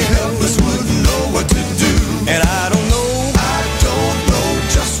helpless, wouldn't know what to do. And I don't know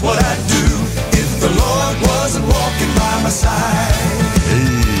just what I'd do if the Lord wasn't walking by my side.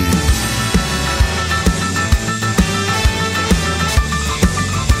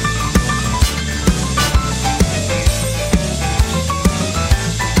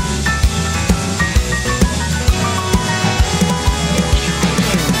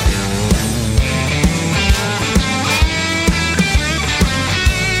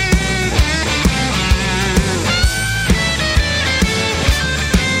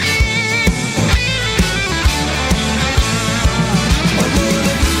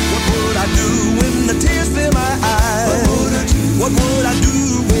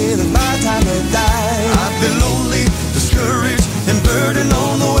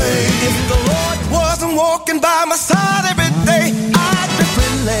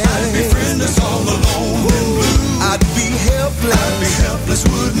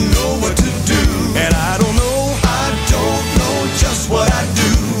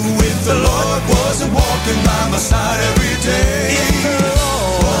 walking by my side every day. If the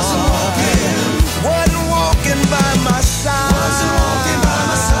Lord wasn't walking by my side, wasn't walking by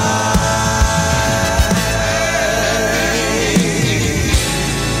my side.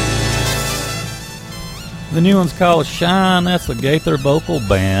 The new one's called Shine. That's the Gaither Vocal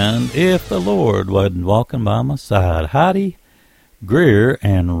Band. If the Lord wasn't walking by my side. Heidi Greer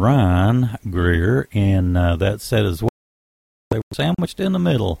and Ryan Greer in that set as well. They were sandwiched in the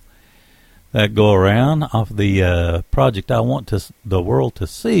middle. That go around off the project I Want the World to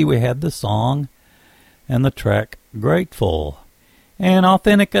See. We had the song and the track Grateful. And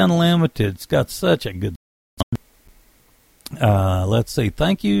Authentic Unlimited. It's got such a good song. Let's see.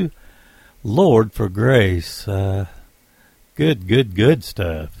 Thank you, Lord, for grace. Good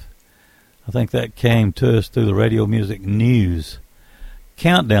stuff. I think that came to us through the Radio Music News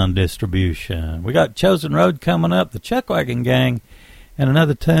Countdown distribution. We got Chosen Road coming up, the Chuckwagon Gang, and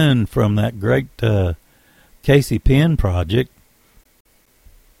another tune from that great Casey Penn project.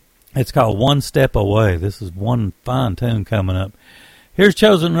 It's called One Step Away. This is one fine tune coming up. Here's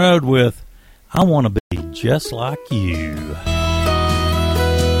Chosen Road with I Want to Be Just Like You.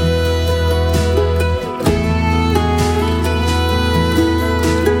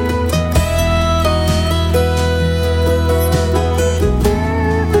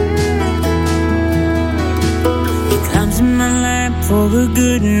 For a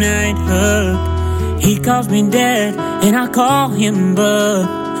good night hug, he calls me dad and I call him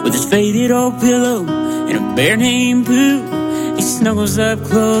bub. With his faded old pillow and a bear named Pooh, he snuggles up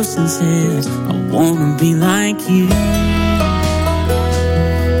close and says, I wanna be like you.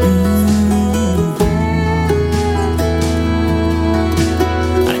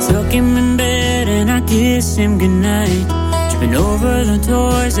 I tuck him in bed and I kiss him goodnight, tripping over the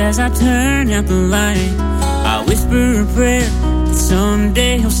toys as I turn out the light. I whisper a prayer that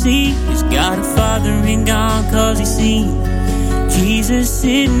someday he'll see he's got a father in God, 'cause he's seen Jesus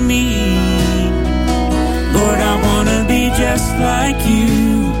in me. Lord, I wanna be just like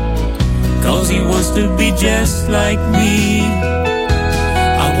you, 'cause he wants to be just like me.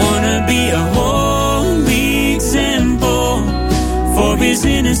 I wanna be a holy example for his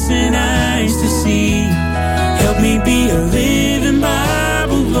innocent eyes to see. Help me be a living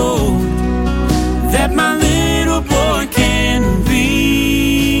Bible, Lord, that my little boy can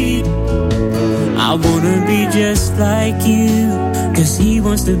read. I wanna be just like you, 'cause he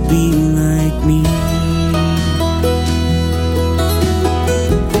wants to be like me.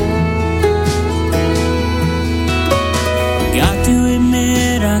 Got to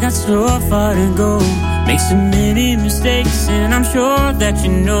admit I got so far to go, make so many mistakes, and I'm sure that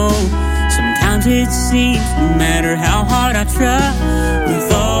you know. Sometimes it seems no matter how hard I try,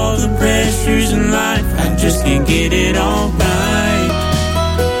 with all the pressures in life, I just can't get it all right.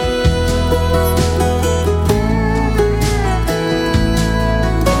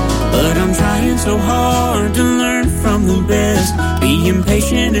 But I'm trying so hard to learn from the best, being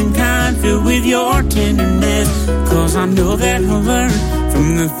patient and kind, filled with your tenderness, 'cause I know that he'll learn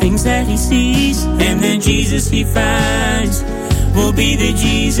from the things that he sees, and then Jesus he finds will be the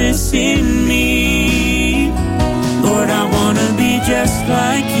Jesus in me. Lord, I wanna be just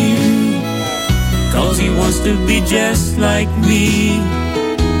like you, 'cause he wants to be just like me.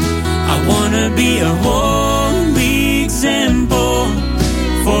 I wanna be a holy example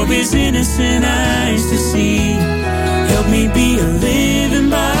for his innocent eyes to see. Help me be a living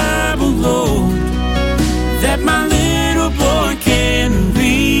Bible, Lord, that my little boy can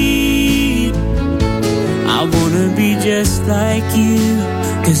read. I wanna be just like you,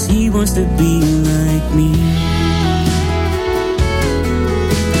 'cause he wants to be like me.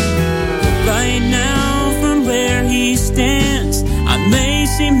 Right now from where he stands, I may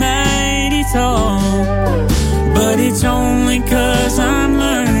seem mighty tall, but it's only 'cause I'm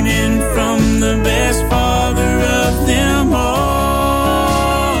learning from the best father of them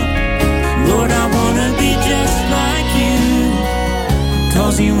all. Lord, I wanna be just like you,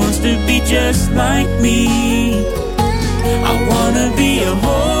 'cause he wants to be just like me. I wanna be a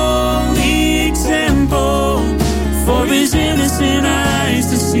holy example for his innocent eyes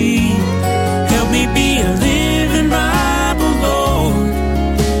to see. Help me be a living Bible, Lord,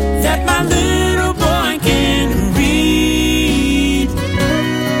 that my little boy can read.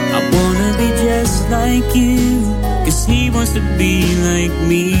 I wanna be just like you, 'cause he wants to be like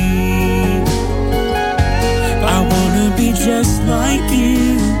me. I wanna be just like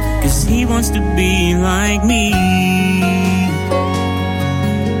you, 'cause he wants to be like me.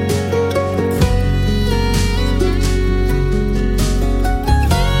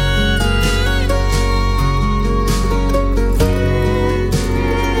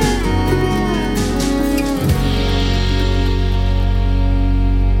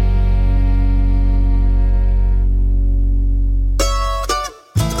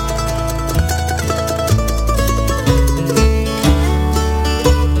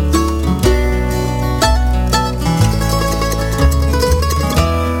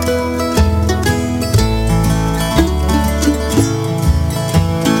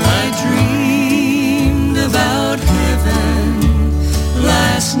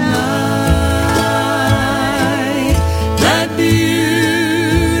 last night. That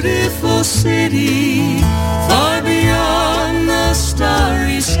beautiful city, far beyond the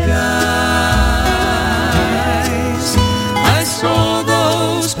starry skies. I saw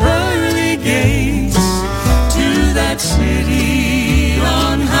those pearly gates to that city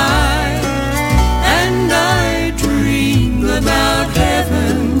on high, and I dreamed about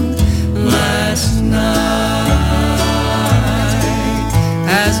heaven last night.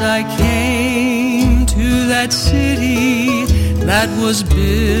 As I came to that city that was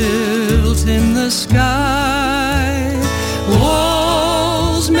built in the sky,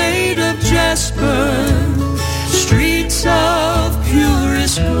 walls made of jasper, streets of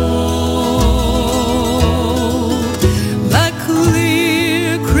purest gold, that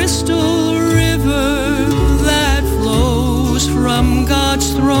clear crystal river that flows from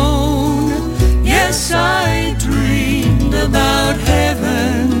God's throne. Yes, I dreamed about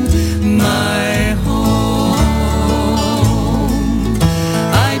heaven, my home.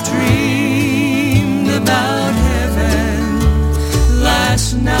 I dreamed about heaven last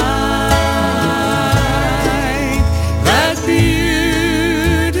night. That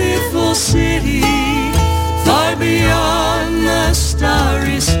beautiful city, far beyond the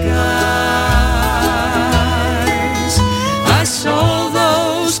starry skies. I saw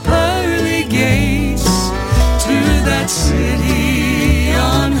those pearly gates to that city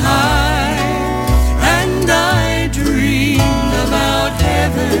on high, and I dreamed about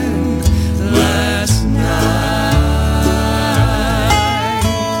heaven last night.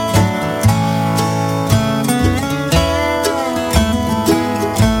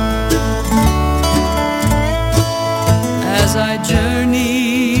 As I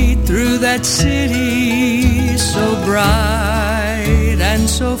journeyed through that city so bright and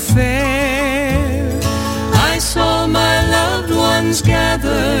so fair, I saw my loved ones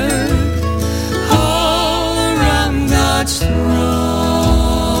gathered all around God's throne.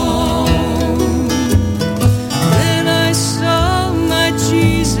 Then I saw my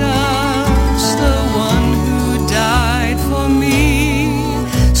Jesus, the one who died for me,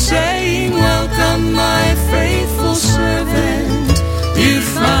 saying, "Welcome, my faithful servant, you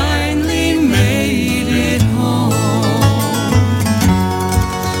finally made it home."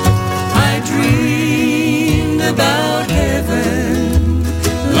 I dreamed about heaven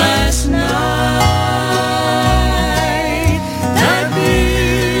last night. That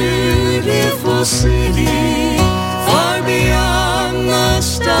beautiful city, far beyond the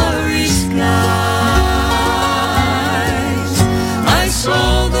starry skies. I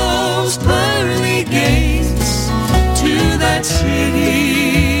saw those pearly gates to that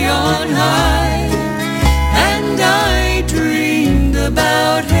city on high, and I dreamed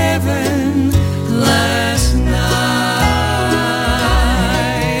about heaven last night.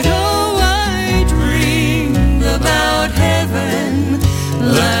 Oh, I dreamed about heaven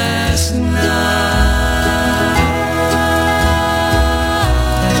last night.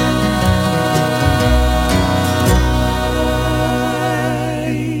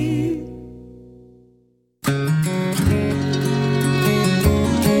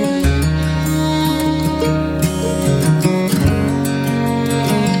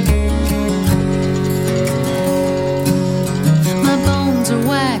 My bones are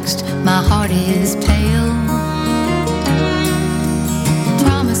waxed, my heart is pale. The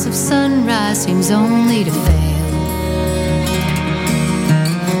promise of sunrise seems only to fail.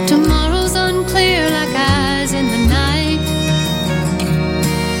 Tomorrow's unclear like eyes in the night.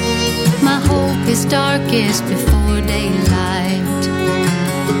 My hope is darkest before daylight.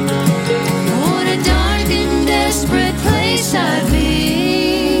 What a dark and desperate place I'd be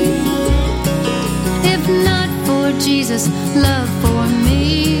if not for Jesus' love for me.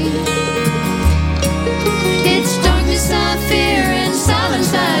 It's darkness I fear and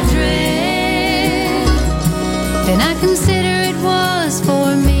silence I dread, and I consider it was for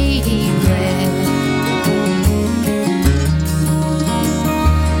me he bled.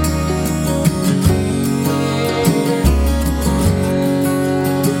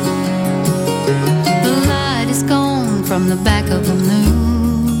 The light is gone from the back of the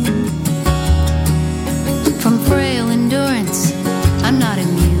moon, from frail endurance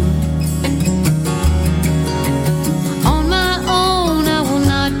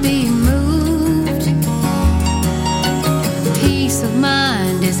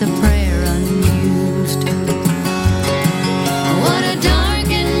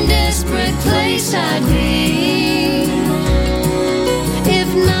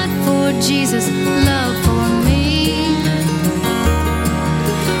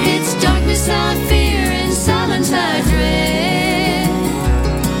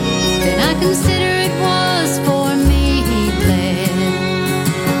consider it was for me he bled.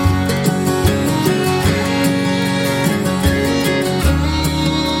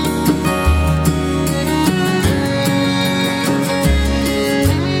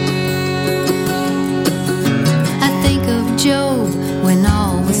 I think of Job when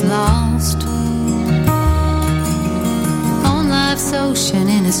all was lost. On life's ocean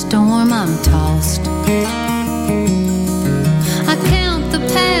in a storm I'm tossed. I count the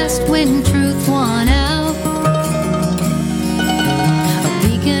past when truth won out. A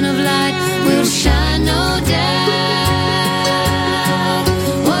beacon of light will shine, no doubt.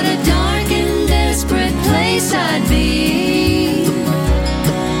 What a dark and desperate place I'd be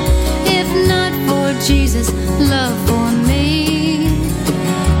if not for Jesus' love for me.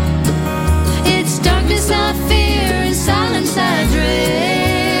 It's darkness I fear and silence I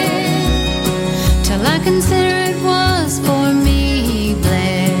dread, till I consider it was for me he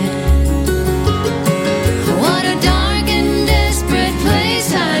bled. What a dark and desperate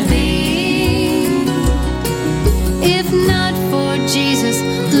place I'd be if not for Jesus'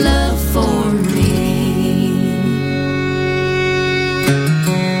 love for me.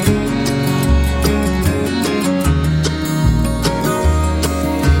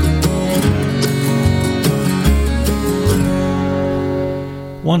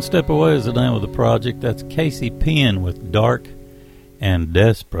 One Step Away is the name of the project. That's Casey Penn with Dark and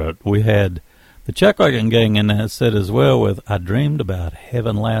Desperate. We had the Chuck Wagon Gang in that set as well with I Dreamed About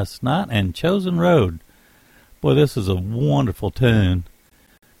Heaven Last Night and Chosen Road. Boy, this is a wonderful tune.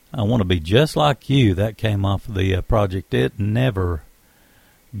 I Want to Be Just Like You. That came off of the project It Never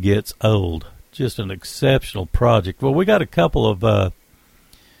Gets Old. Just an exceptional project. Well, we got a couple of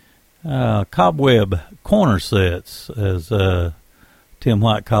cobweb corner sets, as Tim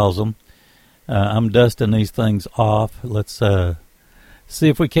White calls them. I'm dusting these things off. Let's see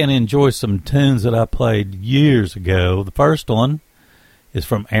if we can enjoy some tunes that I played years ago. The first one is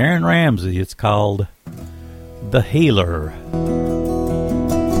from Aaron Ramsey. It's called The Healer.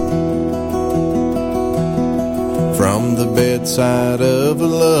 From the bedside of a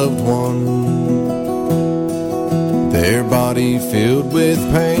loved one, their body filled with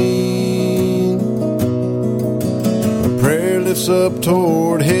pain, lifts up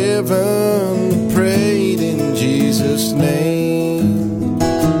toward heaven, prayed in Jesus' name.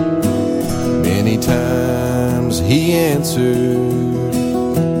 Many times he answered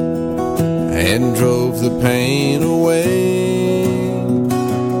and drove the pain away.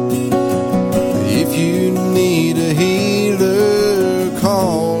 If you need a healer,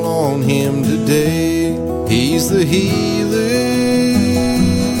 call on him today. He's the healer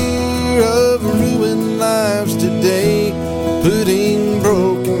of ruined lives today, putting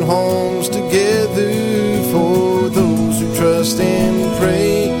broken homes together for those who trust and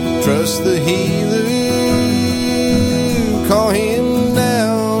pray. Trust the healer, call him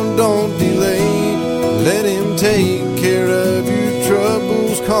now, don't delay. Let him take care of your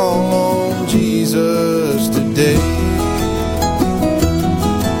troubles, call on Jesus today.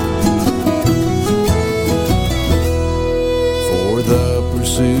 For the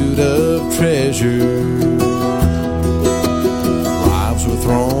pursuit of treasure,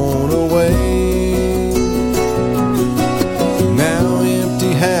 thrown away. Now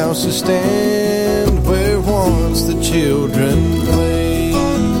empty houses stand where once the children played.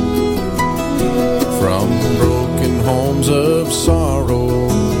 From broken homes of sorrow,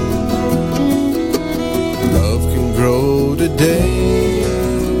 love can grow today.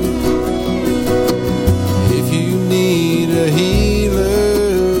 If you need a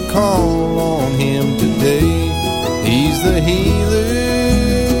healer, call on him today. He's the healer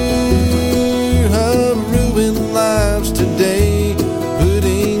today,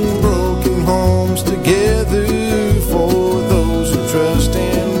 putting broken homes together for those who trust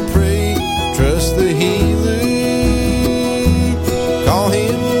and pray. Trust the healer, call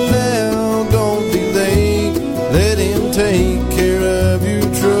him now, don't delay. Let him take care of your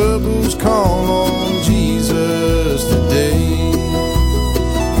troubles, call on Jesus today.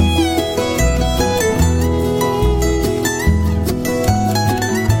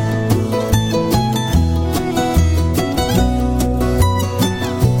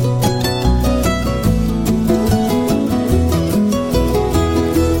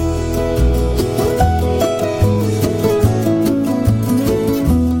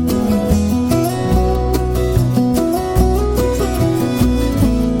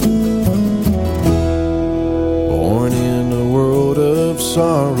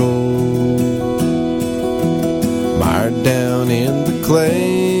 Sorrow, mired down in the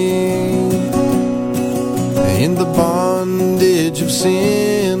clay, in the bondage of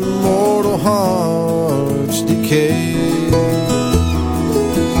sin, mortal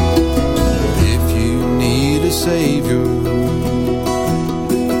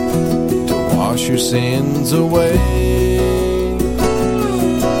your sins away.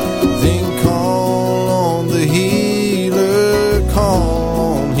 Then call on the healer,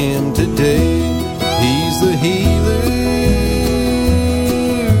 call on him today. He's the healer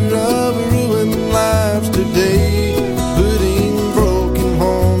of ruined lives today, putting broken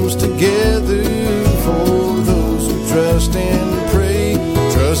homes together for those who trust and pray.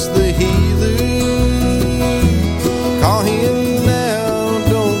 Trust the healer, call him now,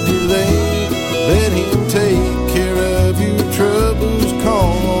 don't delay. Let him take care of your troubles,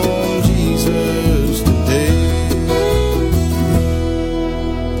 call on Jesus today.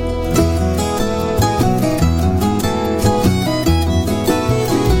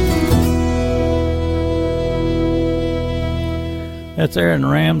 That's Aaron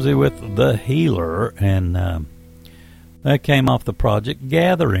Ramsey with The Healer, and that came off the project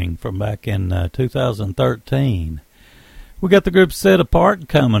Gathering from back in 2013. We got the group Set Apart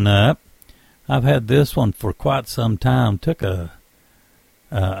coming up. I've had this one for quite some time. Took a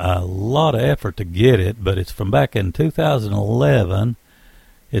lot of effort to get it, but it's from back in 2011.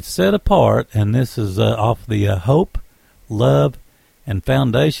 It's Set Apart, and this is off the Hope, Love, and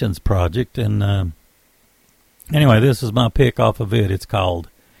Foundations project. And anyway, this is my pick off of it. It's called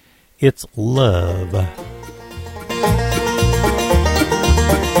It's Love.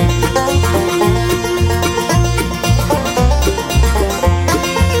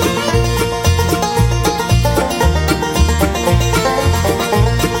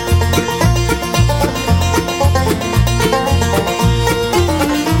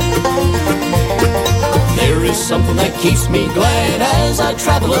 Something that keeps me glad as I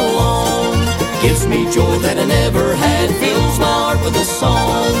travel along, gives me joy that I never had, fills my heart with a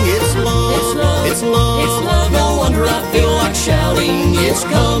song. It's love, it's love, it's love, it's love. No wonder I feel like shouting. It's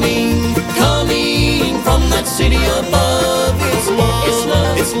coming, coming from that city above. It's love, it's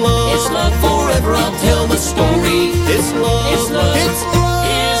love, it's love, it's love. Forever I'll tell the story. It's love, it's love, it's love,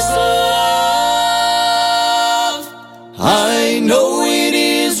 it's love. I know it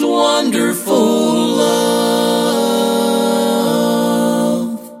is wonderful love.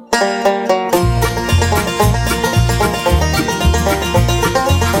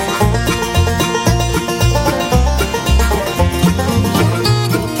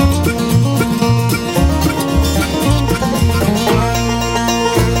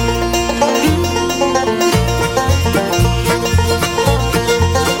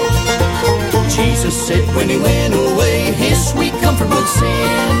 When he went away, his sweet comfort would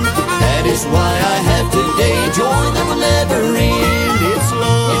send. That is why I have today joy that will never end. It's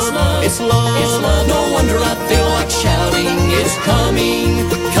love, it's love, it's love, it's love. No wonder I feel like shouting. It's coming,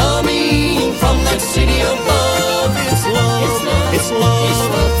 coming from that city above. It's love, it's love, it's love, it's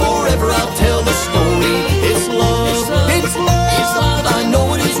love. Forever I'll tell the story. It's love, it's love, it's love, it's love. I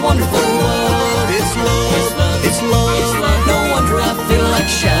know it is wonderful love. It's love, it's love, it's love, it's love. No wonder I feel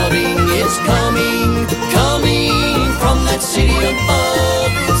like shouting. It's coming, coming from that city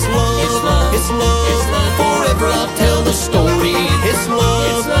above. It's love, it's love, it's love, it's love. Forever I'll tell the story. It's love,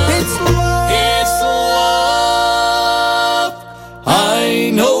 it's love, it's love, it's love.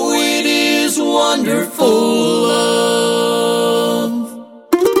 I know it is wonderful love.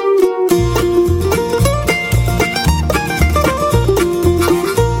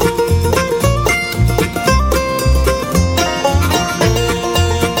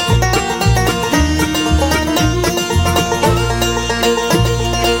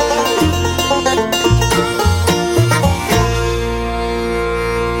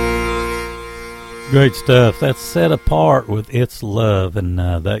 Great stuff. That's Set Apart with It's Love, and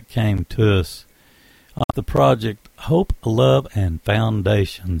that came to us off the project Hope, Love, and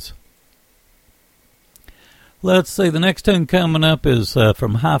Foundations. Let's see, the next tune coming up is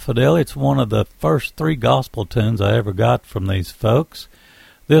from High Fidelity. It's one of the first 3 gospel tunes I ever got from these folks.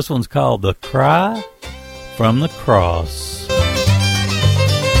 This one's called The Cry from the Cross.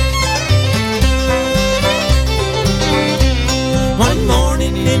 One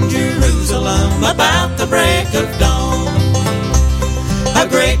morning in Jerusalem, about the break of dawn, a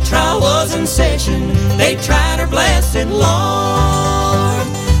great trial was in session. They tried our blessed Lord.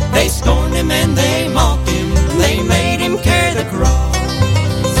 They scorned him and they mocked him. They made him carry the cross.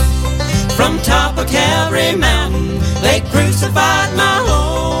 From top of Calvary Mountain, they crucified my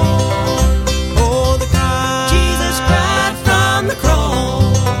Lord. Oh, the cry, Jesus cried from the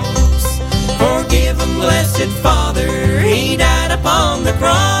cross. Forgive him, blessed Father, he died upon the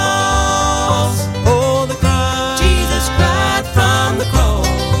cross. Oh, the cry, Jesus cried from the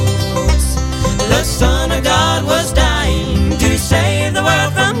cross. The Son of God was dying to save the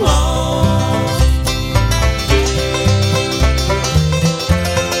world from loss.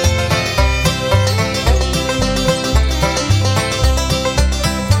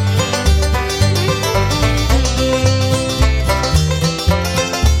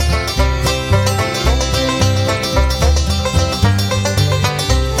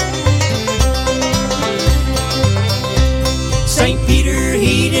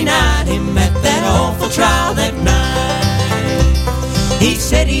 him at that awful trial that night. He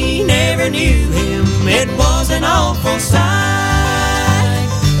said he never knew him, it was an awful sight.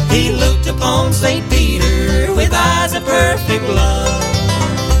 He looked upon St. Peter with eyes of perfect love.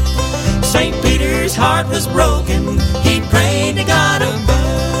 St. Peter's heart was broken, he prayed to God above.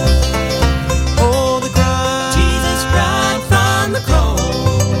 Oh, the cry, Jesus cried from the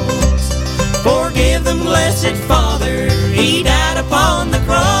cross. Forgive them, blessed Father, he died upon the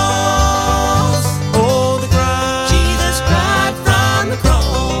cross. Oh, the cry, Jesus cried from the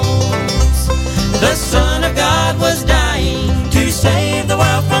cross. The Son of God was dying to save the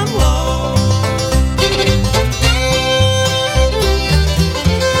world from loss.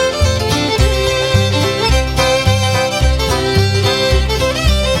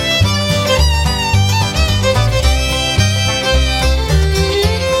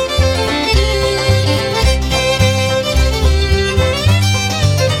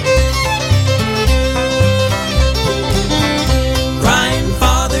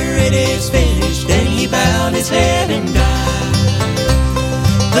 His head and died.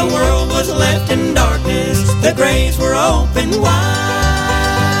 The world was left in darkness, the graves were open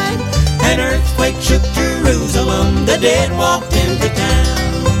wide. An earthquake shook Jerusalem, the dead walked into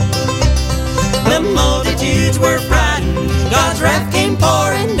town. The multitudes were frightened, God's wrath came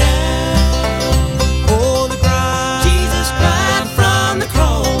pouring down. Oh, the cry, Jesus cried from the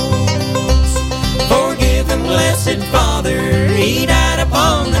cross. Forgive him, blessed Father, he died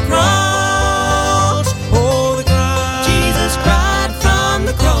upon the cross. Cried from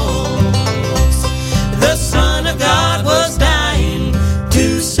the cross. The Son of God was dying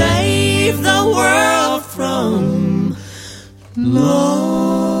to save the world from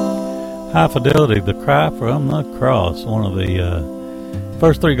loss. High Fidelity, The Cry from the Cross, one of the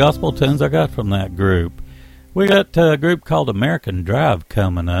first three gospel tunes I got from that group. We got a group called American Drive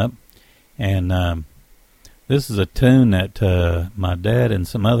coming up, and this is a tune that my dad and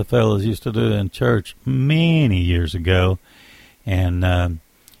some other fellows used to do in church many years ago. And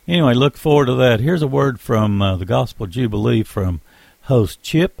anyway, look forward to that. Here's a word from the Gospel Jubilee from host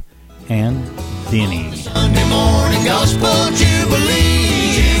Chip and Denny. Sunday morning Gospel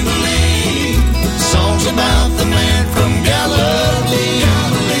Jubilee, Jubilee. Songs about the man from Galilee,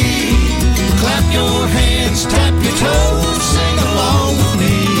 Galilee. Clap your hands, tap your toes, sing along with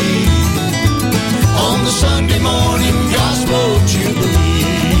me. On the Sunday morning Gospel Jubilee.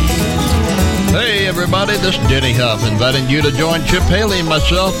 Hey everybody, this is Denny Huff inviting you to join Chip Haley and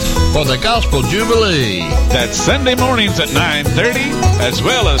myself for the Gospel Jubilee. That's Sunday mornings at 9:30 as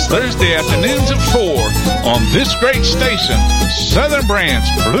well as Thursday afternoons at 4 on this great station, Southern Branch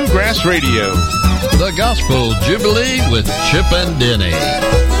Bluegrass Radio. The Gospel Jubilee with Chip and Denny.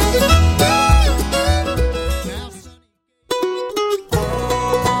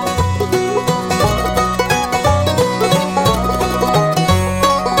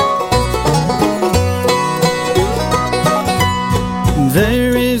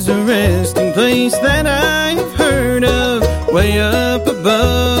 There is a resting place that I have heard of, way up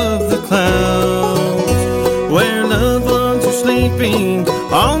above the clouds, where loved ones are sleeping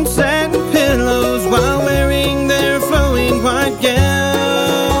on satin pillows while wearing their flowing white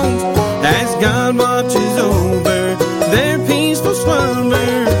gowns. As God watches over their peaceful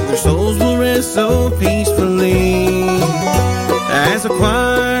slumber, their souls will rest so peacefully, as a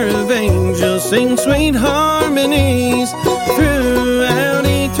choir of angels sing sweet harmonies throughout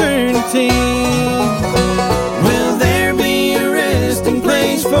eternity. Will there be a resting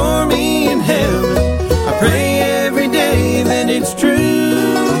place for me in heaven? I pray every day that it's true.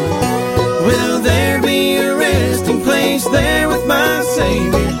 Will there be a resting place there with my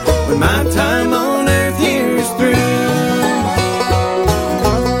Savior when my time on earth here is through?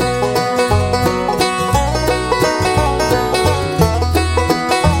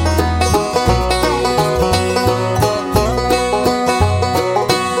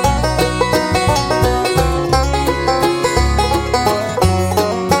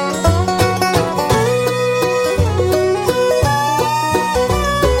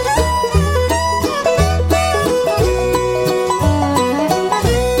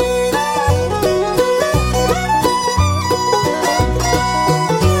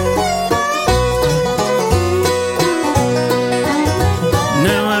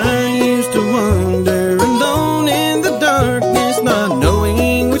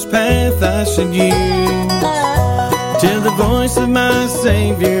 Till the voice of my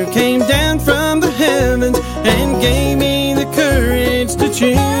Savior came down from the heavens and gave me the courage to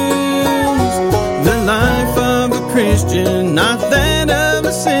choose the life of a Christian, not that of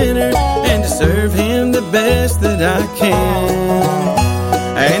a sinner, and to serve Him the best that I can.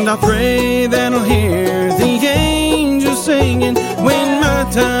 And I pray that I'll hear the angels singing when my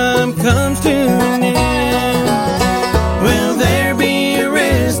time comes to an end. Will there be a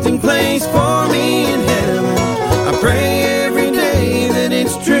resting place for me in heaven? I pray every day that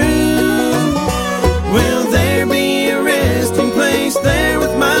it's true. Will there be a resting place there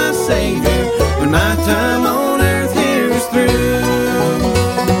with my Savior when my time on earth here is through?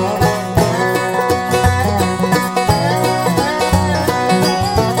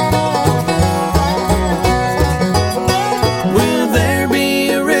 Will there be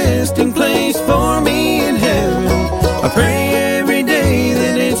a resting place for me in heaven? I pray every day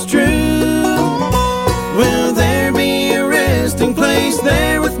that it's true. Will there be a resting place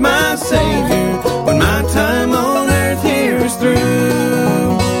there with my Savior when my time on earth here is through?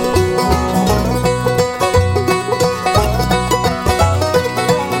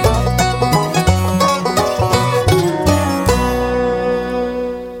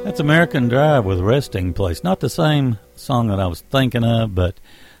 That's American Drive with Resting Place. Not the same song that I was thinking of, but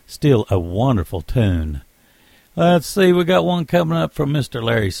still a wonderful tune. Let's see, we got one coming up from Mr.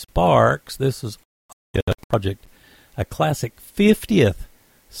 Larry Sparks. This is a project, a classic 50th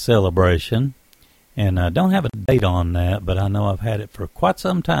celebration. And I don't have a date on that, but I know I've had it for quite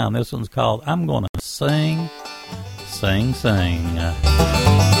some time. This one's called I'm Gonna Sing, Sing, Sing.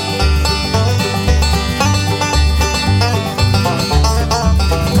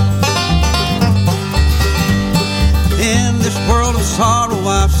 In this world of sorrow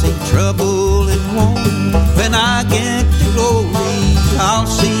I've seen trouble and woe. When I get to glory I'll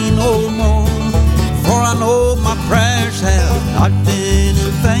see no more. For I know my prayers have not been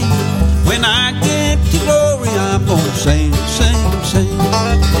in vain. When I get to glory I'm gonna sing, sing, sing.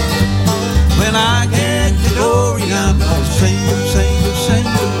 When I get to glory I'm gonna sing, sing, sing.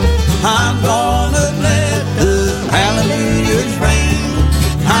 I'm gonna let the hallelujahs ring.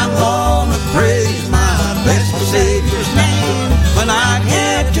 I'm gonna praise my blessed Savior's name. When I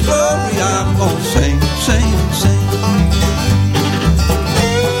get to glory I'm gonna sing, sing, sing.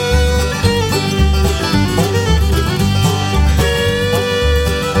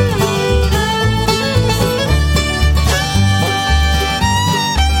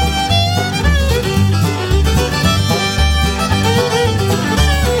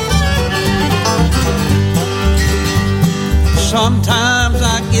 Sometimes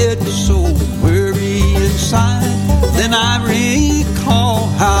I get so weary inside, then I recall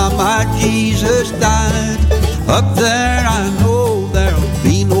how my Jesus died. Up there I know there'll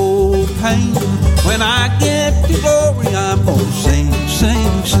be no pain. When I get to glory I'm gonna sing,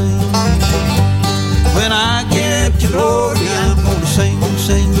 sing, sing. When I get to glory I'm gonna sing,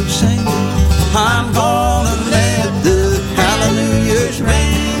 sing, sing. I'm gonna let the hallelujahs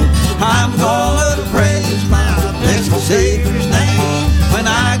ring. I'm gonna praise my blessed Savior's name. When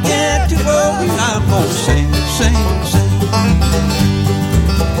I get to glory I'm gonna sing, sing, sing.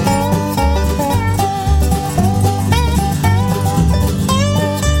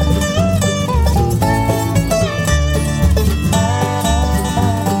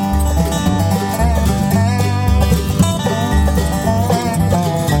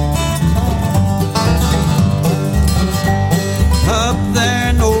 Up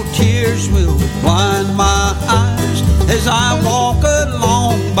there no tears will blind my eyes as I walk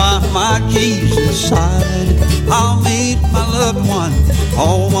along by my Jesus' side. I'll meet my loved one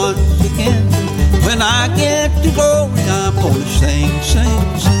all once again. When I get to glory I'm gonna sing, sing,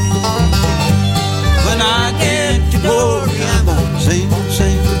 sing. When I get to glory I'm gonna sing,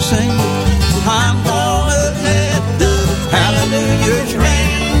 sing, sing. I'm gonna let the hallelujahs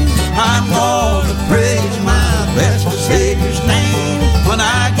ring. I'm gonna praise my blessed Savior's name. When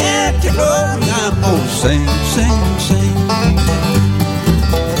I get to glory I'm gonna sing, sing, sing.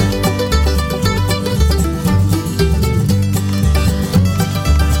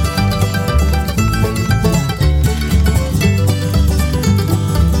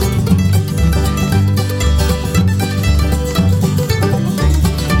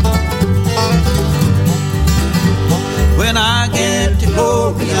 When I get to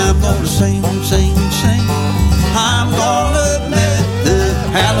glory I'm gonna sing, sing, sing. I'm gonna let the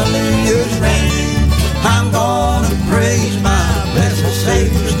hallelujahs ring. I'm gonna praise my blessed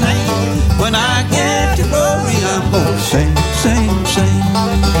Savior's name. When I get to glory I'm gonna sing, sing, sing.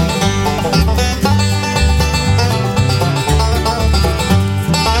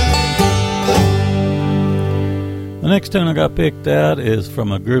 The next tune I got picked out is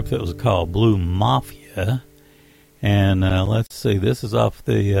from a group that was called Blue Mafia. And let's see, this is off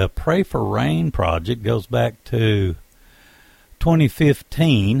the Pray for Rain project. Goes back to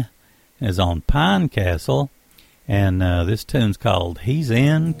 2015. Is on Pine Castle. And this tune's called He's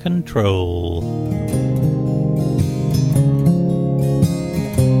in Control.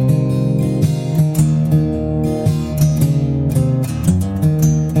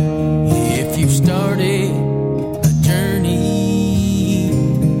 If you've started a journey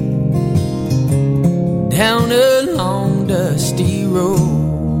down a long dusty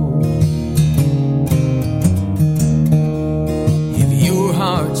road, if your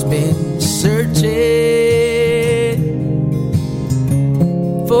heart's been searching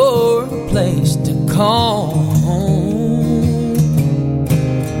for a place to call home,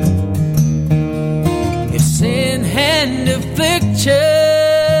 if sin and affliction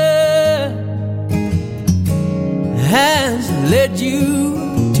has led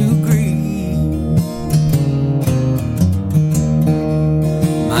you to grieve,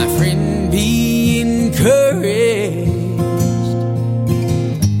 my friend, be encouraged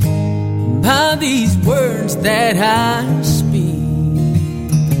by these words that I speak.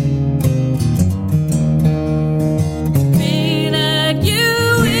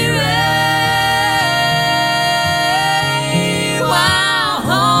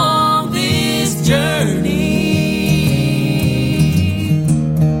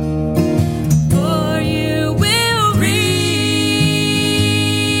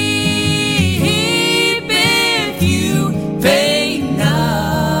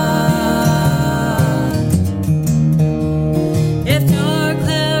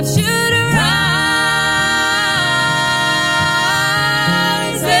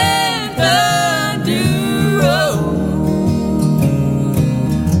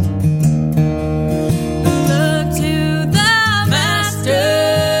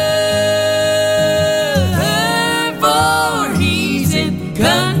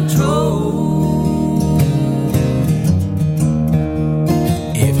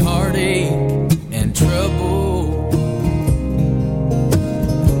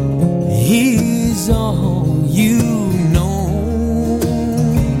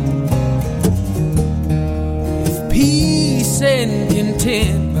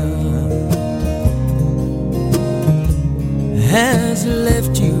 Has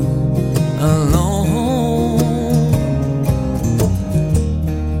left you alone.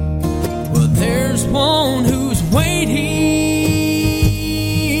 Well, there's one who's waiting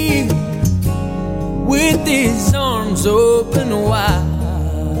with his arms open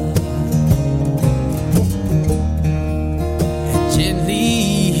wide, and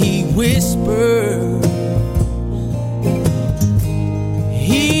gently he whispers,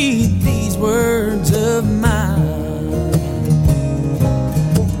 heed these words of mine.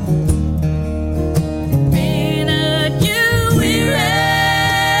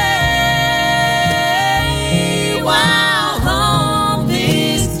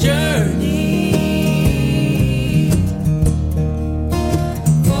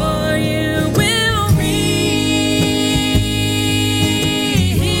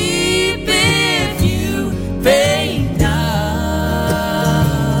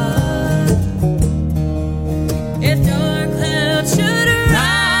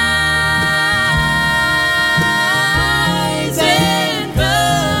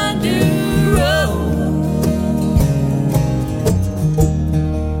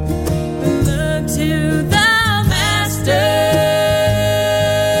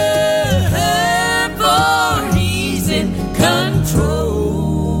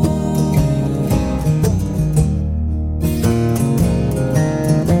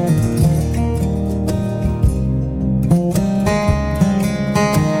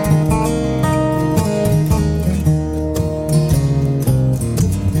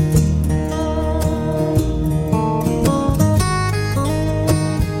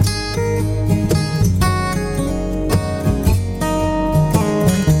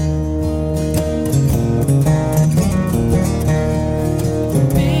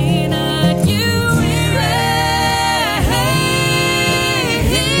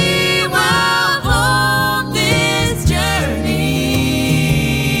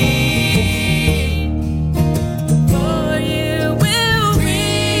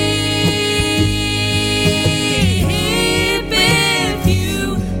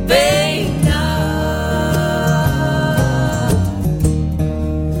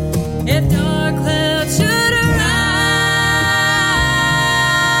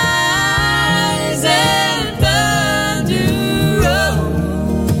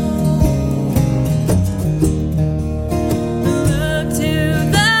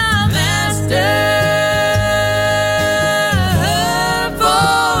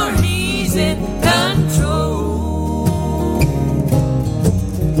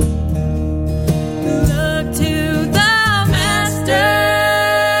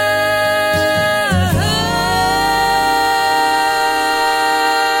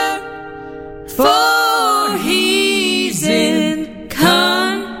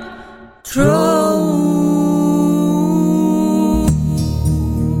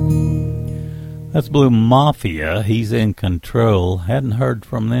 That's Blue Mafia. He's in control. Hadn't heard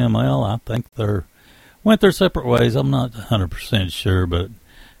from them. Well, I think went their separate ways. I'm not 100% sure, but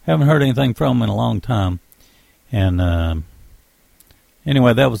haven't heard anything from them in a long time. And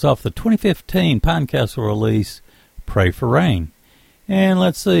anyway, that was off the 2015 Pinecastle release, Pray for Rain. And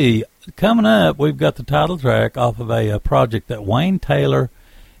let's see, coming up, we've got the title track off of a project that Wayne Taylor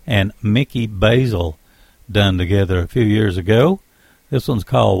and Mickey Basil done together a few years ago. This one's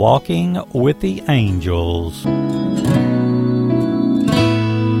called Walking with the Angels.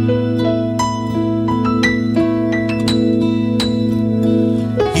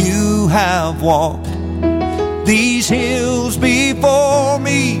 You have walked these hills before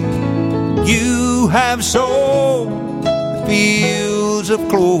me. You have sown the fields of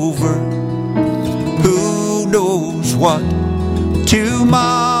clover. Who knows what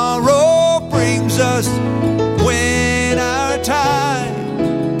tomorrow brings us when our time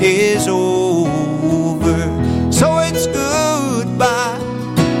is over. So it's goodbye,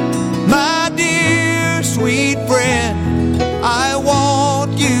 my dear sweet friend. I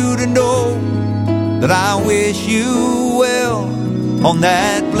want you to know that I wish you well on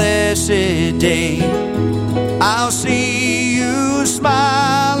that blessed day. I'll see you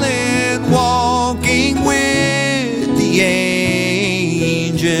smiling, walking with the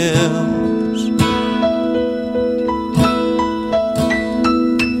angels.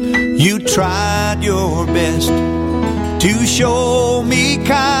 You tried your best to show me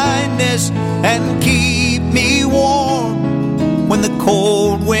kindness and keep me warm when the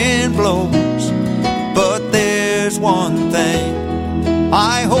cold wind blows. But there's one thing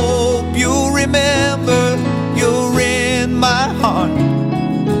I hope you'll remember. You're in my heart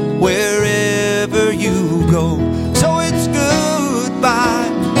wherever you go. So it's goodbye,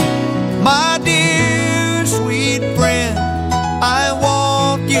 my dear sweet friend. I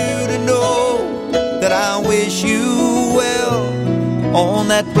want you to know that I wish you well on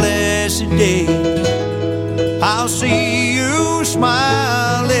that blessed day. I'll see you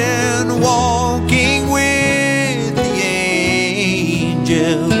smiling, walking with the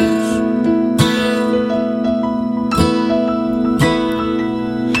angels.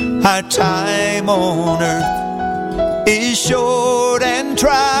 Our time on earth is short and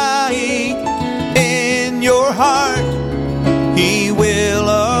trying. In your heart He will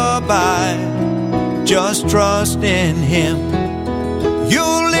abide. Just trust in Him.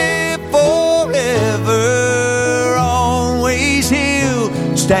 You'll live forever. Always He'll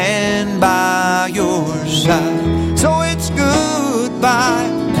stand by your side. So it's goodbye,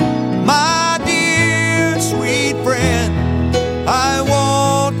 my dear sweet friend. I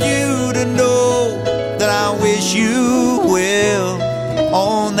want you to know that I wish you well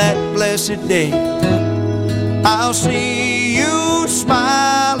on that blessed day. I'll see you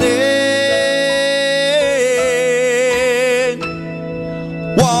smiling,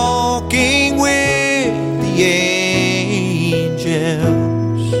 walking with the angels.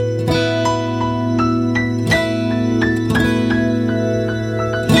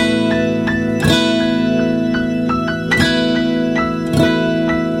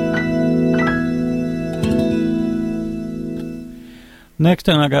 Next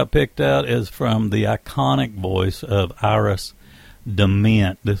tune I got picked out is from the iconic voice of Iris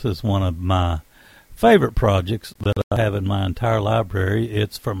DeMent. This is one of my favorite projects that I have in my entire library.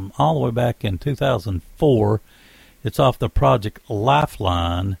 It's from all the way back in 2004. It's off the project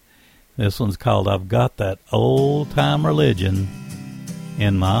Lifeline. This one's called I've Got That Old Time Religion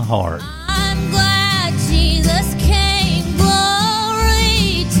in My Heart. I'm glad Jesus came,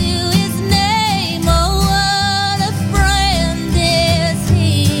 glory to His name. Oh, what a friend is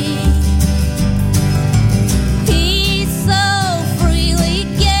He. He so freely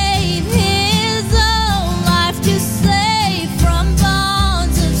gave His own life to save from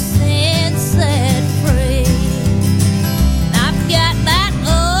bonds of sin, set free. I've got that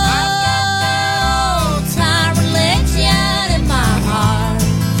old time religion in my heart.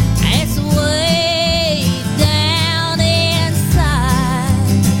 It's way down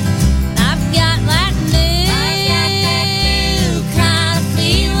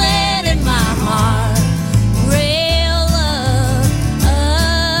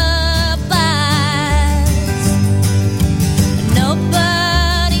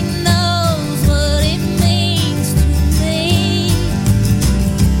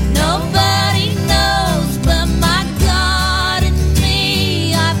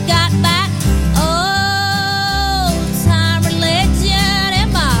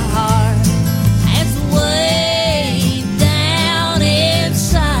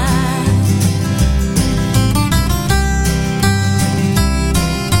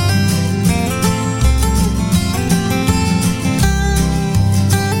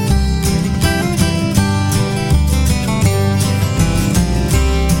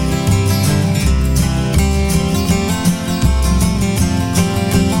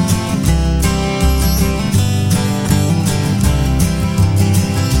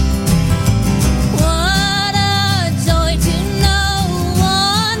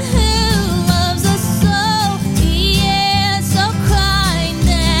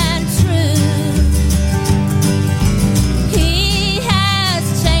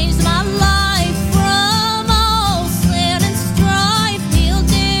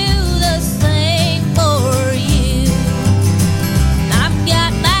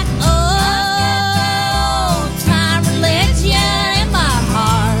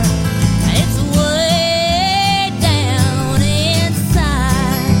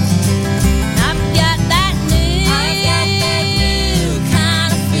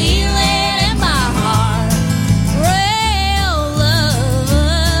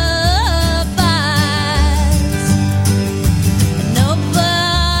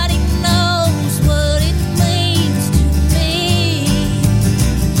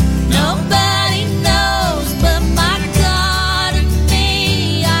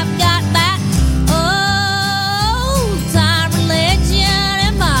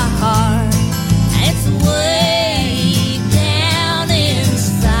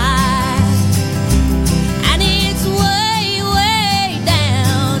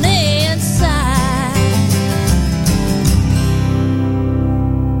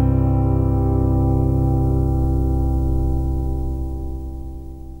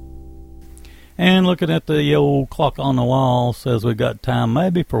And looking at the old clock on the wall says we've got time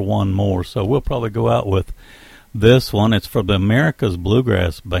maybe for one more, so we'll probably go out with this one. It's from the America's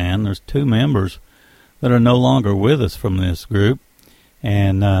Bluegrass Band. There's 2 members that are no longer with us from this group,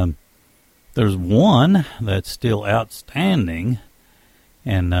 and there's one that's still outstanding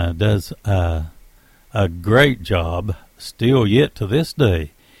and does a great job still yet to this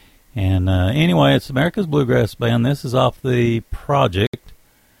day. And anyway, it's America's Bluegrass Band. This is off the project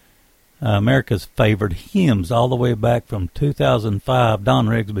America's Favored Hymns, all the way back from 2005. Don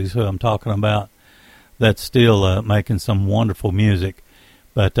Rigsby's who I'm talking about. That's still making some wonderful music.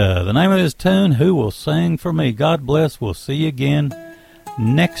 But the name of this tune, Who Will Sing For Me? God bless. We'll see you again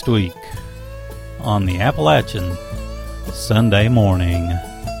next week on the Appalachian Sunday Morning.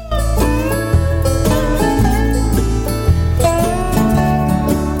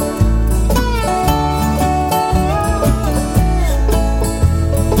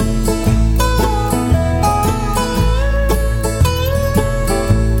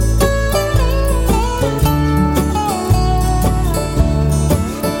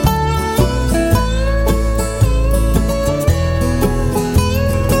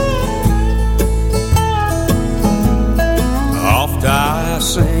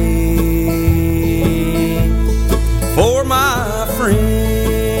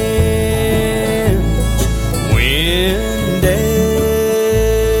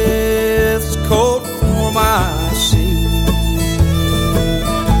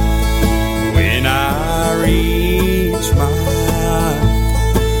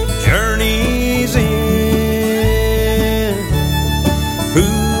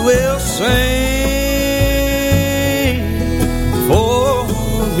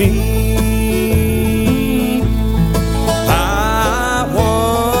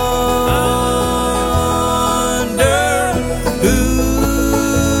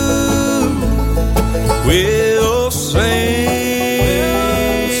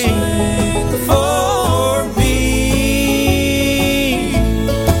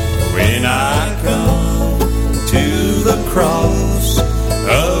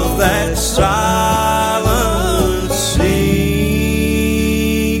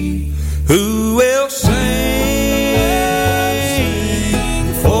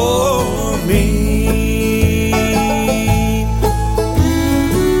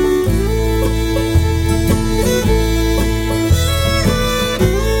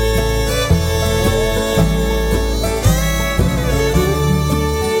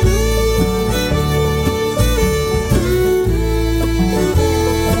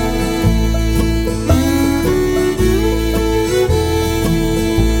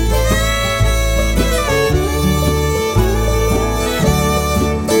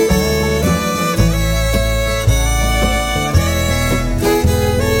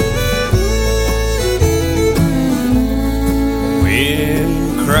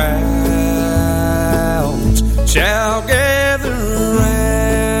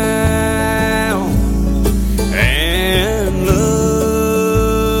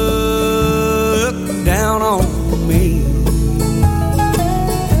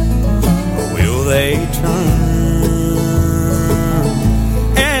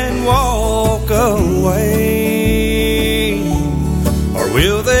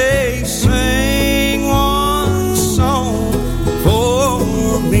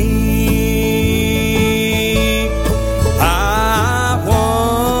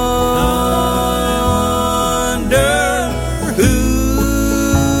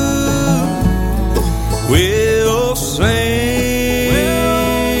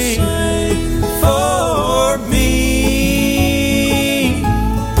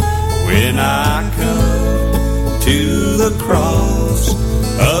 Cross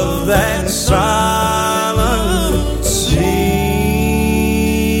of that side.